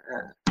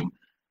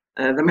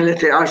 the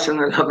military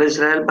arsenal of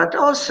Israel, but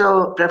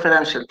also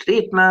preferential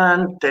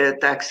treatment,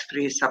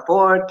 tax-free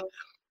support,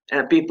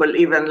 people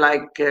even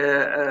like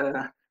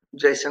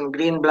Jason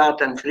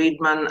Greenblatt and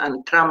Friedman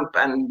and Trump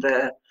and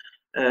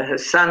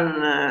his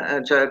son,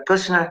 Jared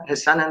Kushner,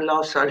 his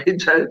son-in-law,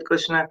 Jared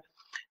Kushner,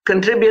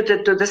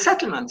 contributed to the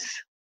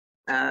settlements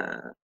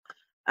and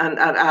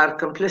are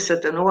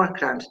complicit in war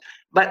crimes.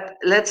 But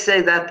let's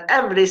say that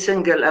every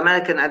single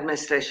American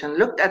administration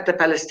looked at the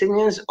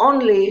Palestinians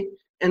only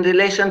in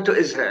relation to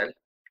Israel.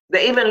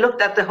 They even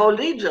looked at the whole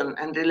region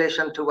in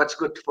relation to what's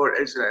good for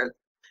Israel.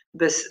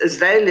 This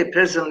Israeli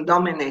prism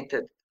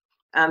dominated,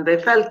 and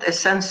they felt a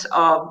sense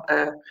of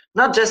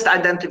not just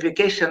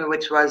identification,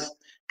 which was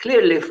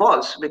clearly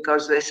false,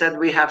 because they said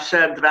we have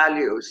shared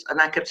values.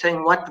 And I kept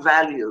saying, what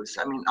values?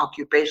 I mean,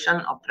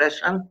 occupation,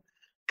 oppression,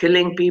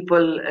 killing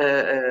people,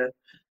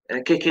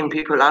 kicking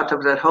people out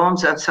of their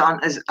homes and so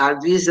on.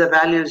 Are these the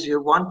values you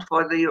want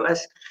for the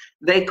US?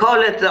 They call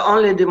it the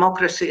only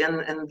democracy in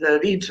the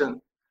region,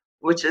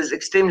 which is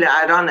extremely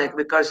ironic,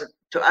 because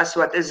to us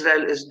what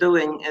Israel is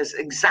doing is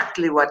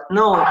exactly what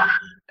no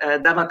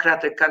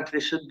democratic country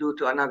should do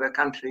to another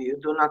country. You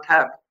do not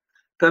have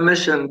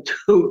permission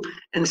to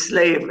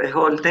enslave a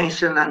whole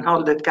nation and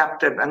hold it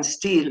captive and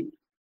steal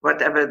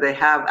whatever they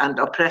have and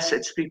oppress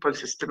its people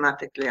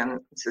systematically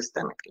and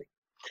systemically.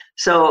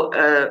 So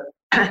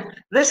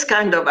this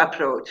kind of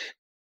approach,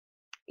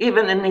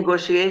 even in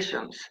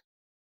negotiations,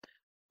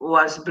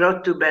 was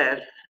brought to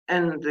bear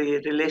in the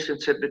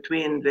relationship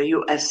between the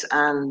US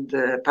and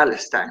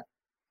Palestine.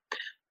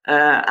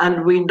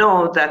 And we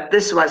know that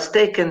this was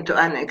taken to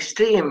an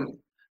extreme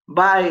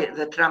by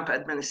the Trump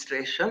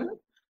administration,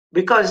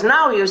 because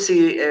now you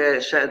see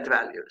shared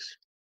values.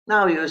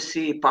 Now you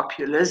see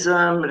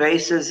populism,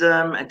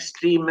 racism,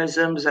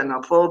 extremism,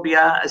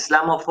 xenophobia,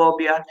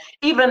 Islamophobia,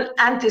 even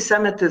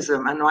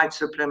anti-Semitism and white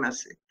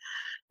supremacy,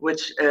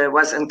 which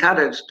was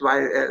encouraged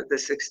by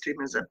this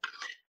extremism.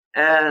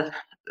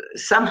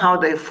 Somehow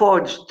they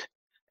forged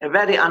a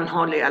very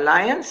unholy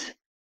alliance,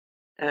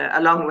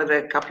 along with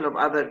a couple of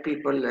other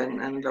people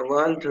in the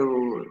world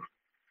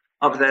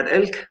of their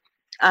ilk.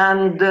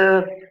 And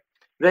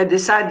they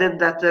decided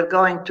that they're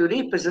going to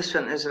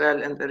reposition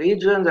Israel in the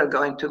region. They're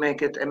going to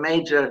make it a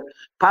major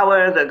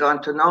power. They're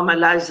going to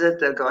normalize it.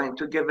 They're going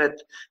to give it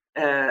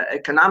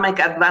economic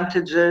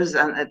advantages,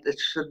 and it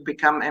should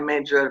become a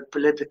major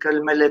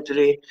political,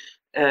 military,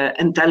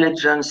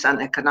 intelligence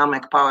and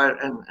economic power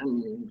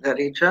in the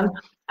region,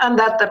 and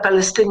that the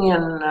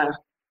Palestinian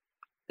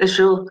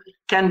issue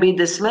can be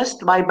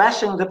dismissed by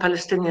bashing the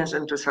Palestinians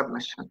into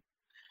submission,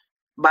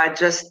 by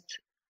just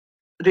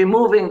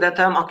removing the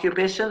term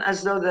occupation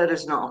as though there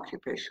is no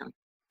occupation,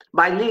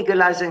 by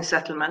legalizing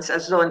settlements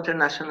as though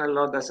international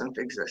law doesn't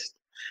exist,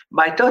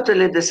 by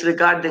totally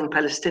disregarding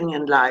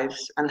Palestinian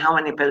lives and how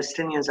many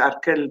Palestinians are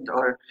killed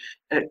or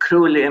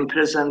cruelly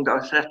imprisoned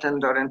or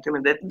threatened or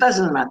intimidated. It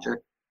doesn't matter,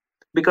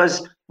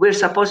 because we're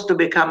supposed to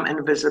become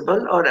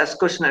invisible, or as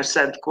Kushner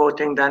said,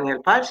 quoting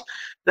Daniel Pipes,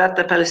 that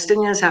the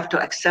Palestinians have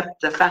to accept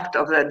the fact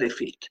of their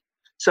defeat.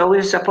 So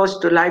we're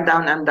supposed to lie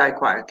down and die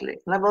quietly.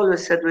 And I've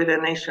always said we're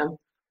a nation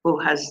who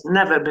has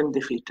never been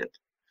defeated.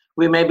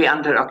 We may be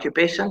under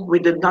occupation. We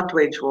did not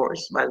wage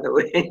wars, by the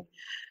way,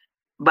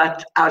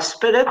 but our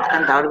spirit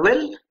and our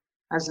will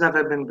has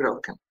never been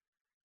broken.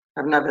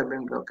 Have never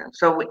been broken.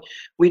 So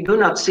we do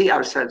not see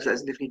ourselves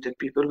as defeated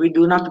people. We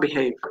do not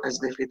behave as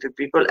defeated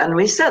people. And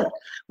we said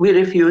we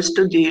refuse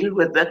to deal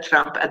with the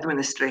Trump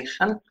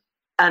administration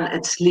and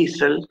its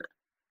lethal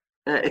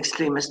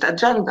extremist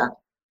agenda.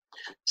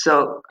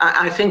 So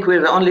I think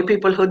we're the only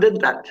people who did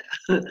that.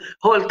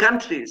 Whole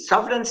countries,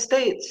 sovereign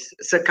states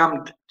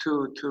succumbed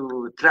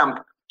to Trump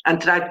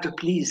and tried to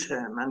please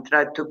him and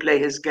tried to play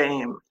his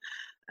game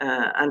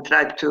and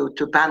tried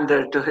to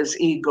pander to his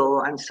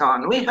ego and so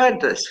on. We heard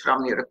this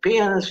from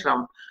Europeans,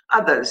 from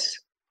others.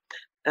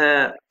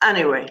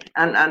 Anyway,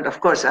 and of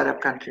course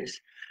Arab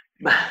countries.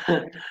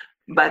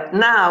 But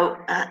now,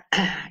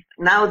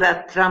 now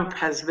that Trump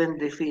has been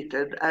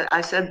defeated,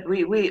 I said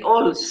we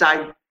all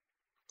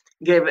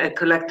gave a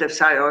collective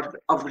sigh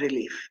of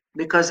relief,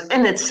 because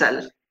in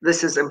itself,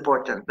 this is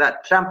important,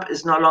 that Trump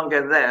is no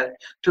longer there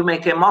to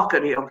make a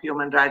mockery of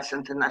human rights,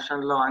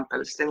 international law, and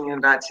Palestinian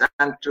rights,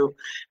 and to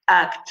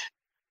act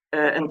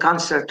in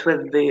concert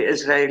with the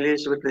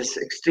Israelis, with this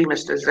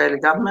extremist Israeli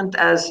government,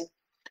 as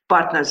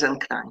partners in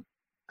crime,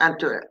 and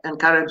to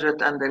encourage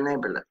it and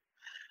enable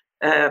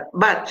it.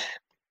 But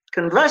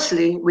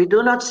conversely, we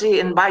do not see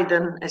in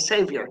Biden a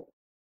savior.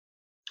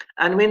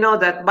 And we know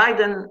that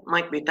Biden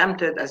might be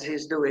tempted, as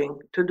he's doing,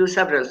 to do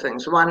several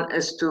things. One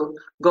is to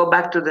go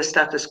back to the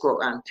status quo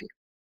ante.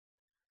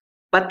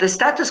 But the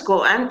status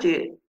quo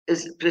ante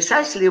is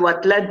precisely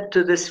what led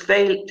to these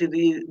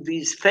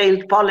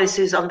failed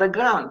policies on the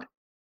ground,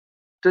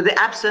 to the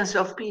absence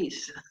of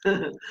peace,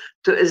 to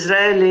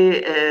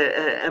Israeli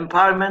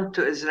empowerment,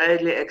 to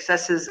Israeli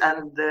excesses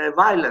and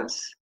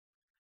violence.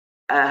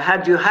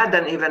 Had you had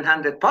an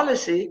even-handed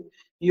policy,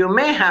 you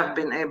may have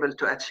been able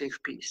to achieve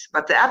peace.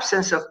 But the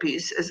absence of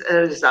peace is a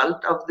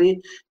result of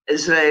the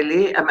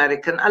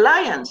Israeli-American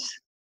alliance,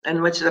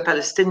 in which the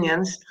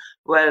Palestinians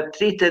were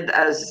treated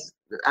as,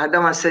 I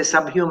don't want to say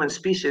subhuman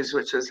species,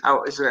 which is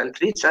how Israel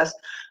treats us,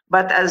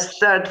 but as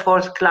third,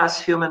 fourth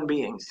class human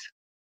beings.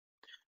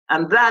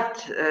 And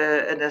that,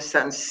 in a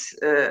sense,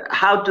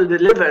 how to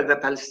deliver the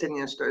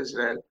Palestinians to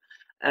Israel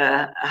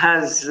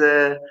has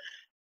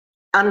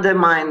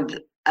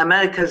undermined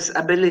America's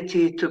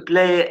ability to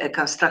play a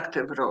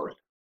constructive role.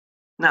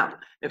 Now,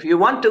 if you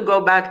want to go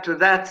back to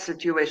that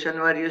situation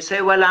where you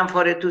say, well, I'm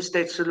for a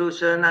two-state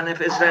solution, and if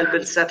Israel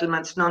builds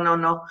settlements,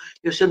 no,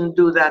 you shouldn't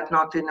do that,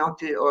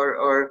 naughty,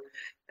 or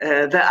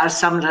there are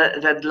some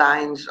red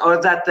lines,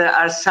 or that there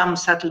are some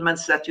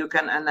settlements that you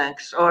can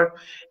annex, or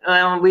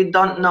we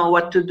don't know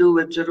what to do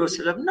with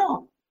Jerusalem.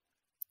 No.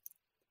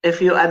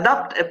 If you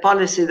adopt a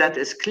policy that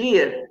is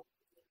clear,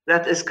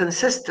 that is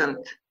consistent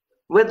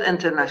with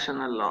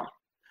international law,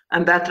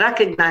 and that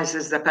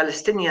recognizes the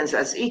Palestinians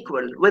as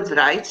equal with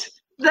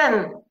rights,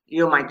 then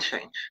you might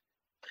change.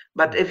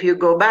 But if you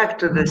go back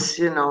to this,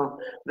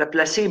 the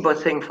placebo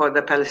thing for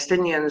the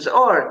Palestinians,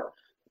 or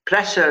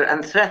pressure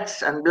and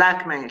threats and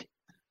blackmail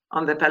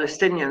on the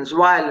Palestinians,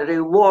 while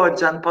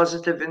rewards and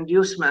positive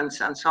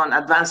inducements and so on,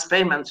 advance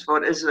payments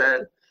for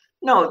Israel,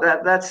 no,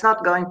 that's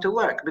not going to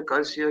work,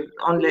 because you're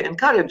only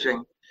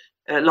encouraging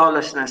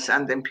lawlessness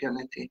and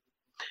impunity.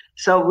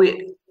 So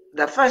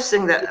the first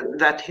thing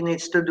that he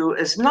needs to do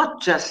is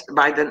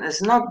Biden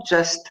is not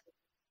just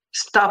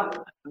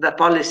stop the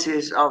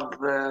policies of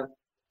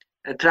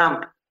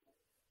Trump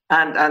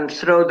and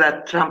throw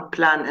that Trump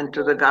plan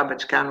into the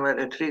garbage can where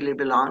it really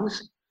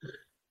belongs,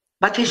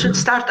 but he should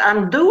start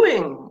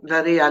undoing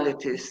the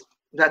realities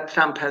that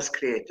Trump has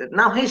created.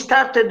 Now, he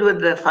started with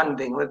the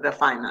funding, with the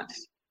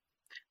finance.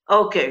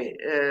 Okay,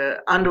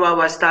 UNRWA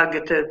was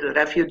targeted,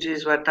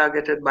 refugees were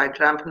targeted by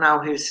Trump. Now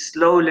he's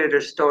slowly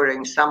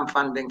restoring some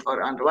funding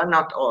for UNRWA,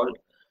 not all,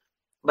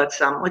 but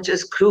some, which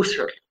is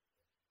crucial,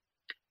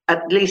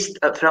 at least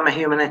from a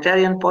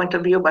humanitarian point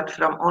of view, but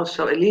from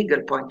also a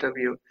legal point of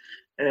view,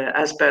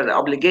 as per the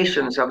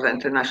obligations of the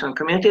international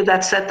community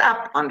that set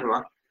up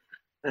UNRWA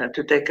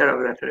to take care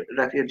of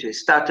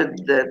refugees. Started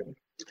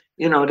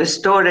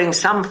restoring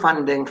some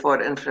funding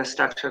for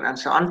infrastructure and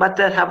so on, but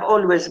there have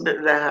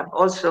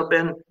also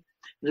been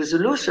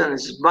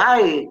resolutions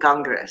by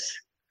Congress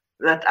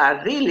that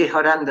are really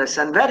horrendous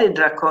and very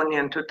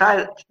draconian to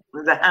tie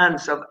the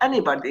hands of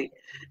anybody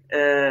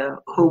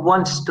who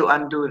wants to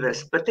undo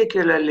this,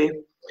 particularly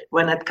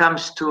when it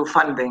comes to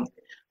funding.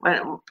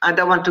 I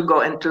don't want to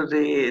go into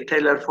the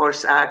Taylor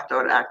Force Act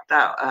or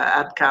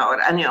ATCA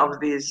or any of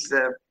these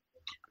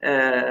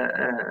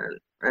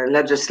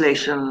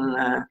legislation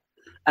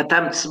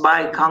attempts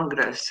by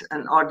Congress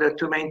in order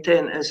to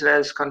maintain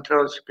Israel's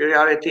control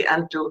superiority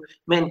and to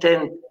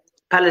maintain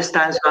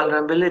Palestine's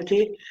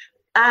vulnerability,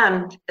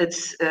 and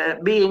it's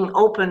being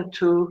open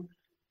to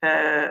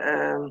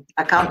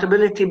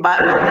accountability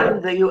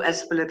within the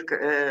U.S.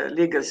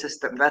 legal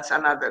system. That's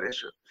another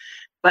issue.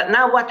 But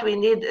now what we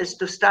need is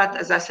to start,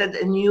 as I said,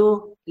 a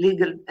new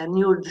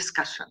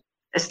discussion,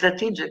 a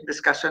strategic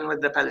discussion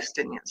with the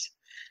Palestinians.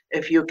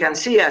 If you can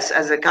see us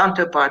as a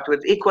counterpart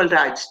with equal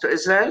rights to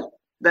Israel,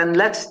 then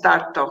let's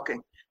start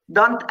talking.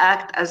 Don't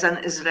act as an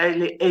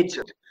Israeli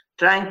agent,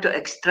 trying to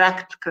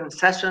extract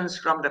concessions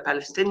from the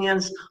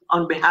Palestinians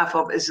on behalf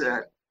of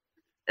Israel.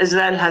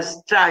 Israel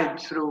has tried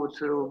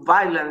through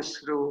violence,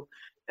 through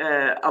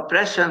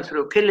oppression,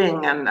 through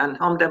killing and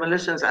home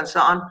demolitions and so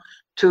on,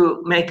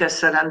 to make us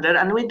surrender,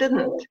 and we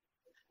didn't.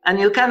 And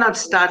you cannot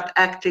start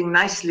acting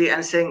nicely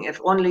and saying, if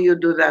only you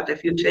do that,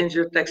 if you change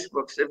your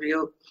textbooks, if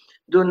you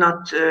do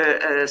not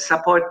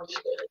support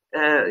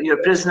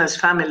your prisoners'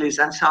 families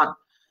and so on.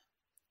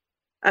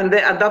 And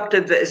they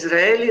adopted the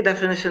Israeli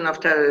definition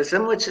of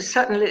terrorism, which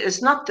certainly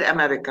is not the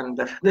American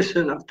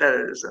definition of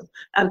terrorism.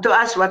 And to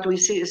us, what we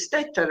see is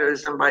state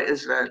terrorism by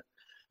Israel.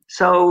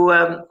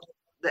 So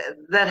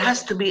there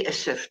has to be a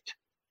shift.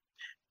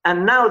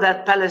 And now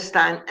that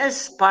Palestine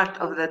is part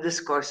of the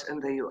discourse in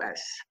the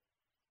US,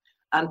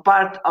 and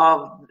part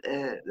of,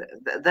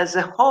 there's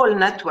a whole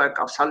network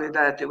of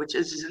solidarity, which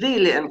is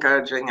really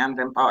encouraging and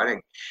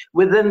empowering.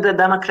 Within the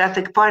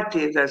Democratic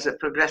Party, there's a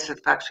progressive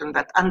faction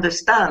that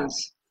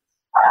understands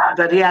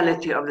the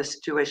reality of the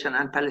situation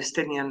and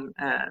Palestinian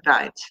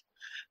rights.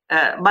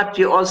 But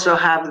you also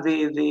have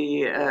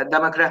the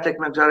Democratic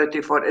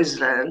majority for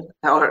Israel,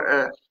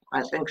 or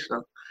I think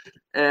so,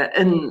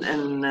 in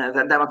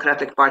the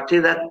Democratic Party,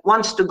 that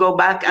wants to go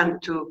back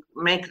and to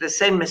make the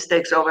same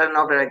mistakes over and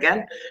over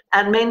again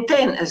and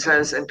maintain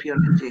Israel's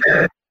impunity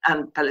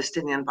and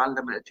Palestinian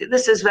vulnerability.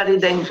 This is very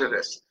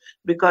dangerous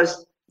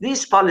because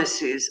these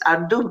policies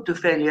are doomed to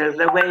failure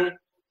the way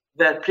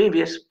the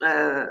previous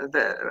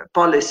the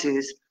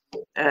policies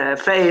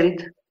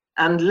failed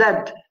and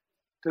led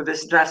to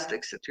this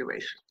drastic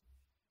situation.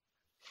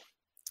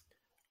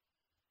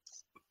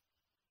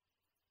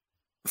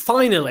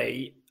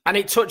 Finally, and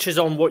it touches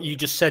on what you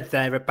just said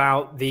there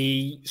about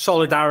the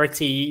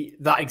solidarity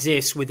that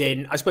exists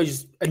within, I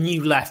suppose, a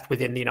new left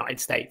within the United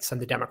States and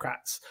the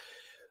Democrats.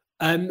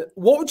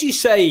 What would you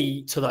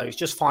say to those,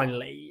 just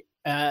finally,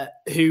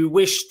 who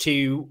wish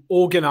to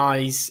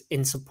organise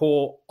in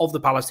support of the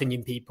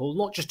Palestinian people,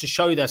 not just to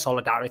show their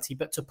solidarity,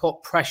 but to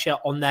put pressure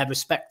on their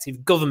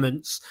respective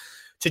governments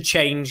to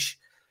change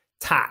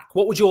tack?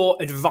 What would your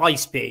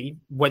advice be,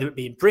 whether it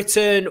be in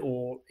Britain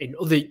or in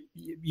other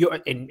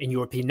in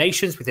European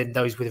nations, within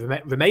those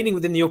remaining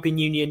within the European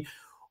Union,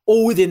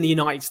 or within the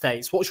United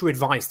States? What's your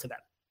advice to them?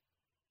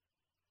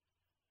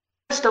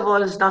 First of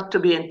all, is not to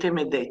be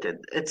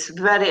intimidated. It's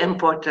very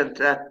important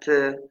that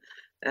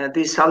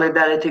these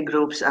solidarity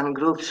groups and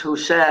groups who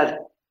share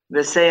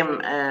the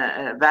same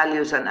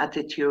values and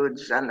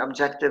attitudes and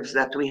objectives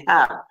that we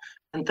have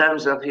in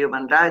terms of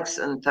human rights,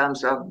 in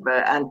terms of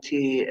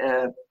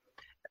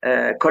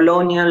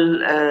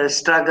colonial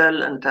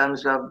struggle, in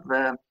terms of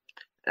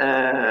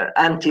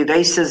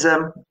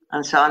anti-racism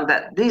and so on,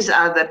 that these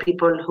are the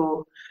people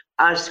who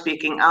are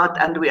speaking out,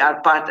 and we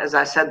are part, as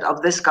I said,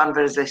 of this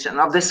conversation,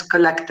 of this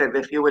collective,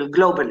 if you will,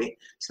 globally.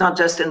 It's not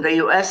just in the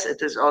US,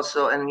 it is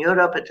also in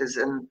Europe, it is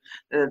in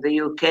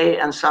the UK,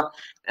 and so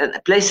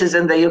places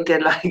in the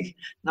UK like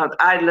North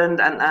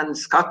Ireland and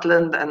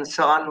Scotland and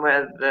so on,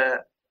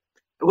 where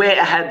way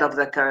ahead of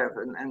the curve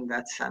in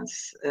that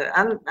sense.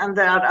 And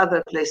there are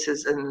other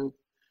places in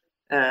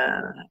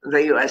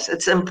the US.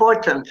 It's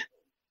important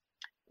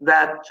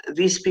that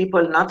these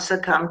people not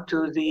succumb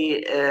to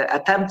the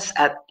attempts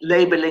at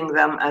labeling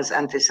them as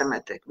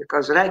anti-Semitic,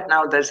 because right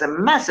now there's a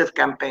massive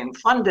campaign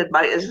funded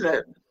by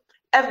Israel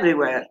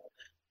everywhere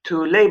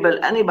to label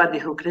anybody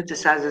who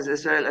criticizes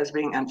Israel as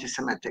being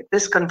anti-Semitic.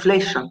 This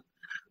conflation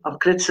of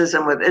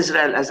criticism with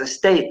Israel as a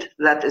state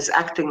that is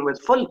acting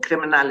with full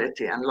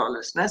criminality and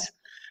lawlessness,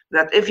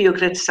 that if you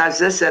criticize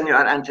this, then you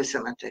are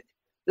anti-Semitic.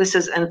 This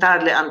is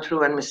entirely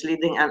untrue and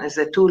misleading and is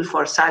a tool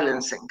for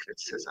silencing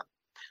criticism.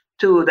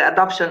 2, the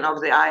adoption of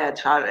the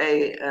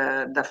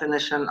IHRA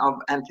definition of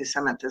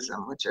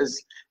anti-Semitism, which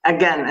is,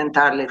 again,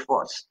 entirely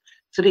false.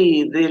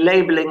 3, the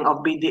labeling of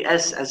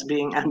BDS as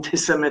being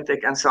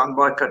anti-Semitic and so on,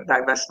 boycott,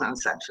 divestment, and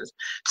sanctions.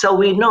 So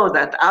we know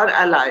that our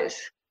allies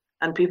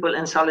and people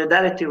in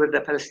solidarity with the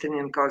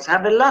Palestinian cause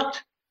have a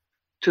lot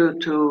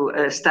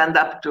to stand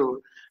up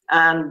to.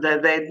 And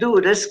they do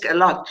risk a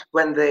lot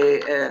when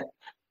they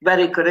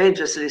very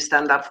courageously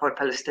stand up for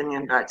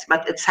Palestinian rights.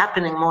 But it's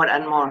happening more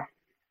and more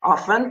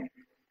often.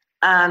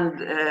 And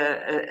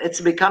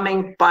it's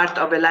becoming part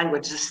of a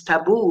language. This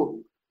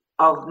taboo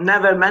of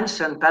never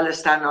mention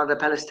Palestine or the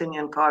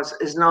Palestinian cause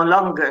is no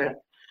longer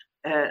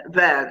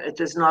there.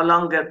 It is no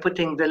longer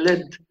putting the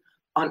lid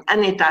on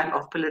any type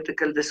of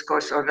political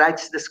discourse or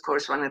rights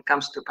discourse when it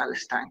comes to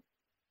Palestine.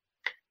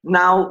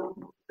 Now,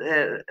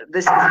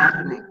 this is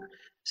happening.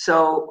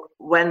 So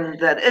when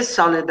there is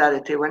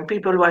solidarity, when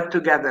people work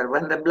together,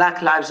 when the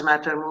Black Lives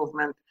Matter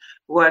movement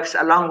works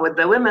along with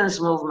the women's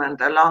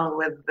movement, along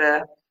with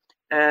the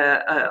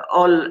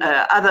all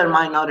other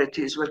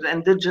minorities, with the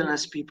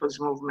indigenous peoples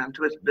movement,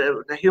 with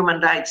the human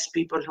rights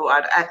people who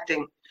are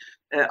acting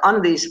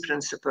on these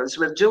principles,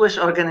 with Jewish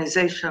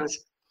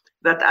organizations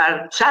that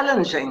are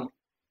challenging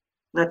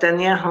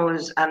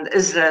Netanyahu's and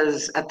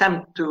Israel's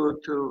attempt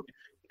to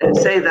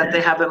say that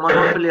they have a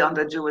monopoly on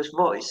the Jewish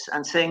voice,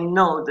 and saying,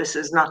 no, this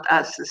is not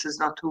us, this is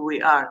not who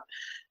we are.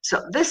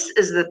 So this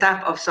is the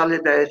type of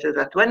solidarity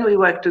that when we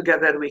work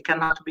together, we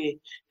cannot be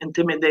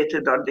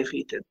intimidated or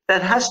defeated. There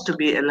has to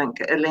be a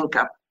link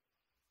up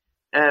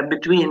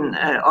between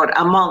or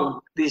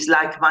among these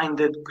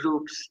like-minded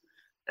groups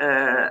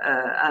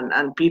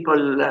and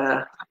people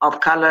of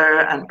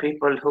color and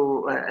people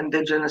who,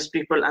 indigenous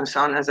people and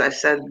so on, as I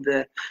said,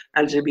 the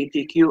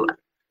LGBTQ.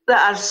 There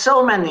are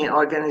so many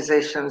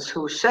organizations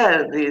who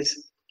share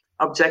these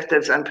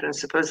objectives and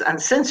principles. And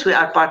since we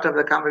are part of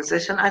the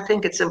conversation, I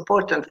think it's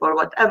important for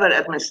whatever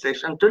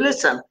administration to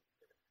listen.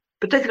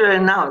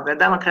 Particularly now, the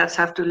Democrats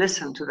have to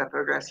listen to the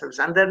progressives,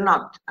 and they're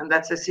not. And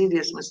that's a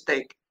serious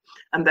mistake.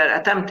 And they're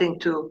attempting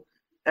to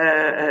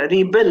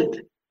rebuild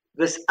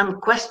this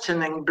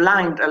unquestioning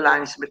blind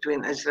alliance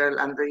between Israel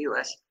and the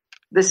US.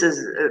 This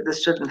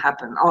shouldn't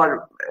happen,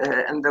 or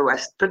in the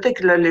West,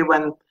 particularly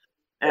when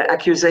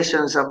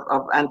accusations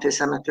of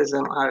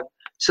anti-Semitism are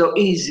so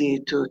easy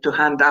to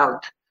hand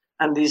out,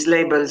 and these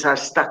labels are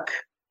stuck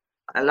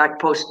like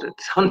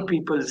post-its on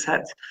people's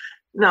heads.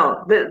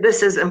 No,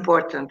 this is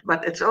important,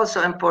 but it's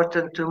also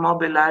important to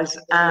mobilize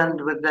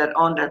and with their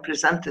own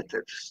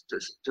representatives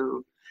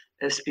to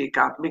speak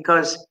out,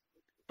 because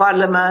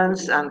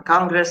parliaments and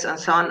Congress and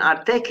so on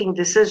are taking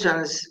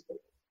decisions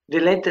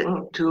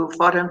relating to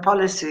foreign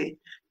policy,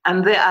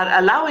 and they are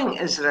allowing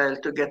Israel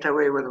to get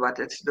away with what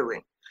it's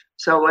doing.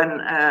 So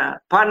when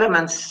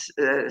parliaments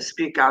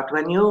speak out,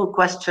 when you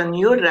question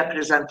your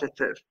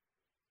representative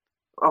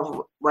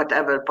of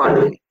whatever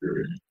party,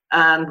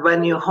 and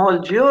when you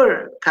hold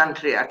your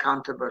country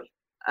accountable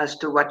as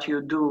to what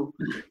you do,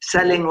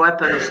 selling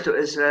weapons to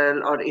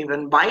Israel or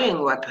even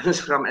buying weapons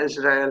from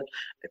Israel,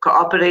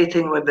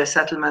 cooperating with the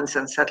settlements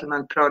and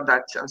settlement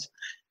products, and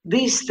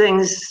these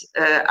things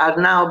are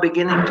now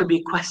beginning to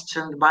be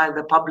questioned by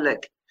the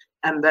public,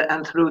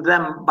 and through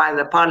them by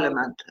the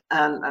parliament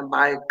and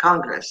by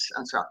Congress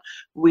and so on.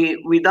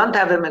 We don't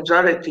have a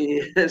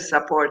majority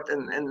support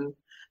in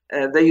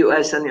the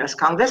US and US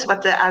Congress,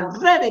 but there are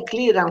very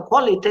clear and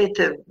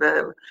qualitative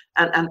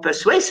and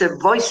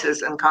persuasive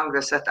voices in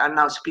Congress that are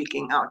now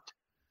speaking out.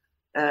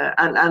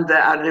 And they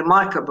are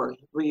remarkable.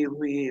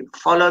 We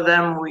follow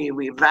them,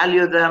 we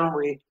value them,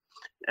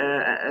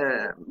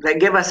 they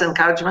give us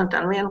encouragement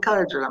and we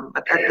encourage them.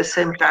 But at the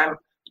same time,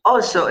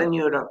 also in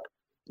Europe,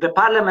 the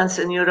parliaments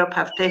in Europe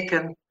have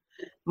taken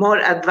more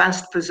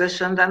advanced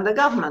position than the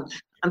government.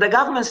 And the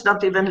governments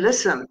don't even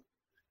listen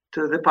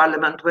to the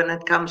parliament when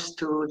it comes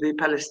to the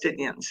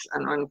Palestinians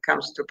and when it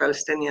comes to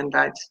Palestinian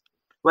rights,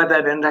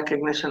 whether in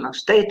recognition of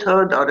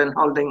statehood or in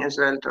holding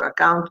Israel to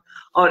account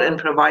or in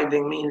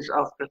providing means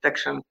of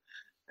protection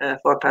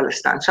for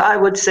Palestine. So I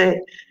would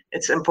say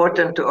it's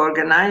important to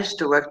organize,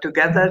 to work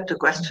together, to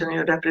question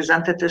your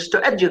representatives,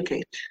 to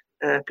educate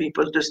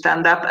people to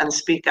stand up and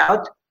speak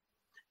out,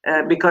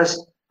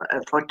 because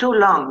for too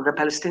long the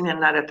Palestinian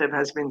narrative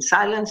has been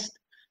silenced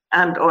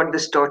and or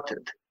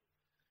distorted.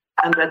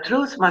 And the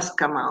truth must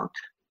come out,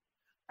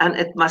 and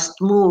it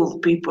must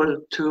move people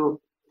to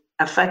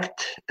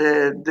affect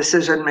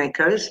decision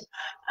makers.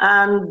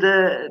 And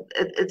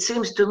it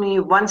seems to me,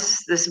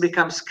 once this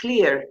becomes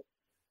clear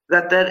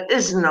that there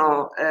is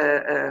no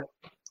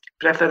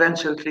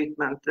preferential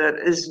treatment, there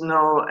is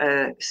no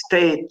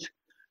state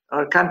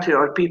or country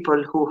or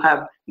people who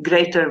have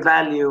greater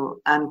value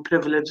and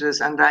privileges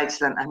and rights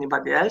than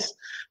anybody else,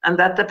 and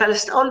that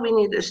all we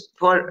need is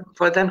for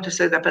them to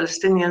say the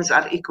Palestinians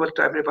are equal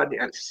to everybody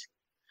else,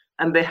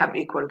 and they have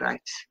equal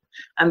rights,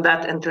 and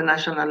that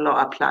international law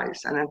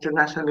applies, and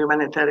international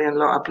humanitarian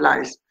law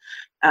applies,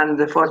 and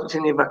the Fourth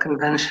Geneva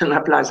Convention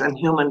applies, and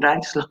human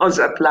rights laws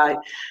apply,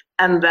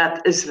 and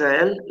that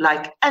Israel,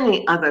 like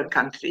any other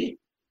country,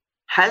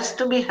 has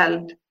to be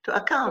held to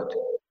account.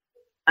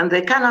 And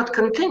they cannot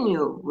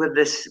continue with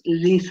this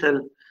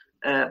lethal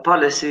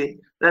policy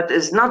that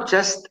is not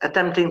just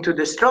attempting to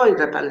destroy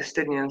the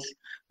Palestinians,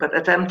 but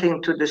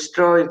attempting to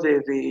destroy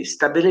the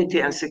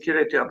stability and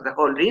security of the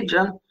whole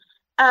region,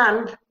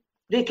 and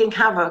wreaking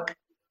havoc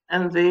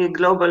in the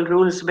global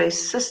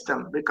rules-based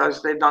system,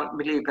 because they don't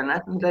believe in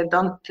it and they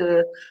don't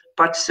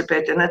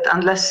participate in it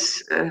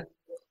unless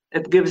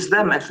it gives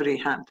them a free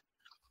hand.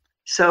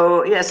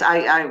 So yes,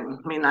 I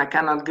mean, I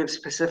cannot give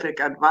specific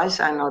advice.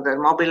 I know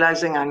they're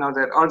mobilizing, I know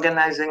they're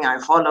organizing, I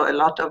follow a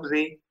lot of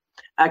the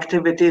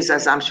activities,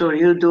 as I'm sure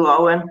you do,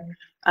 Owen,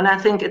 and I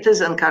think it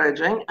is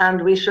encouraging,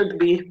 and we should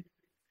be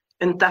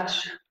in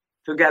touch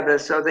together,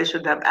 so they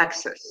should have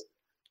access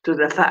to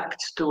the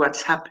facts, to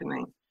what's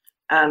happening,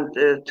 and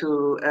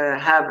to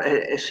have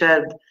a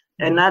shared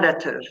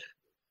narrative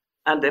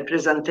and a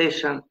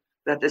presentation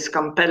that is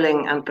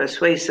compelling and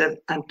persuasive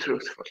and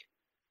truthful.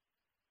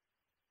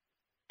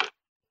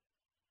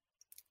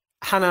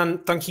 Hanan,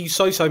 thank you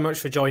so much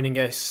for joining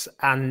us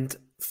and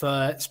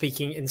for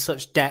speaking in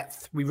such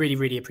depth. We really,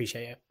 really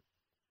appreciate it.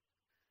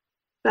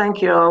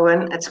 Thank you,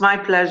 Owen. It's my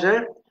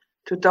pleasure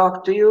to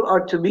talk to you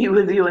or to be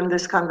with you in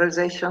this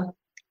conversation,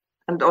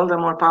 and all the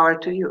more power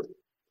to you.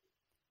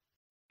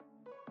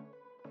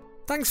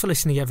 Thanks for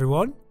listening,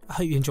 everyone. I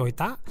hope you enjoyed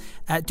that.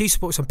 Do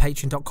support us on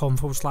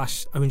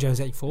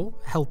patreon.com/OwenJones84.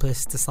 Help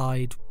us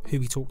decide who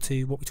we talk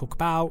to, what we talk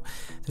about,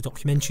 the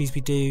documentaries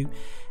we do,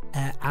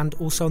 and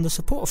also on the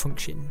supporter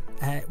function,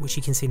 which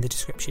you can see in the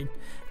description.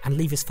 And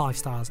leave us 5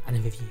 stars and a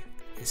review.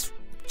 It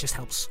just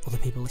helps other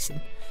people listen.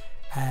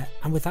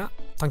 And with that,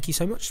 thank you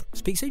so much.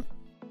 Speak soon.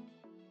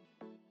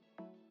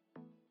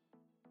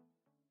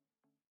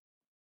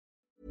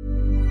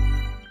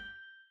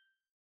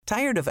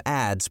 Tired of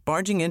ads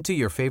barging into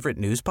your favorite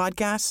news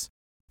podcasts?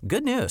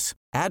 Good news.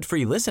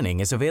 Ad-free listening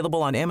is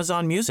available on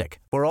Amazon Music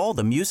for all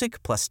the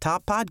music plus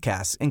top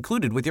podcasts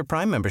included with your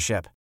Prime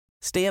membership.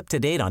 Stay up to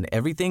date on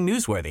everything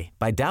newsworthy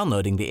by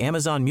downloading the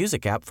Amazon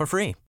Music app for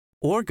free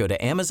or go to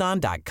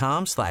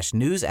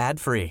amazon.com/news ad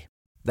free.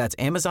 That's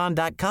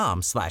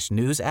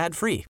amazon.com/news ad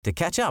free to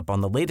catch up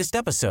on the latest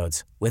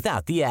episodes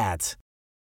without the ads.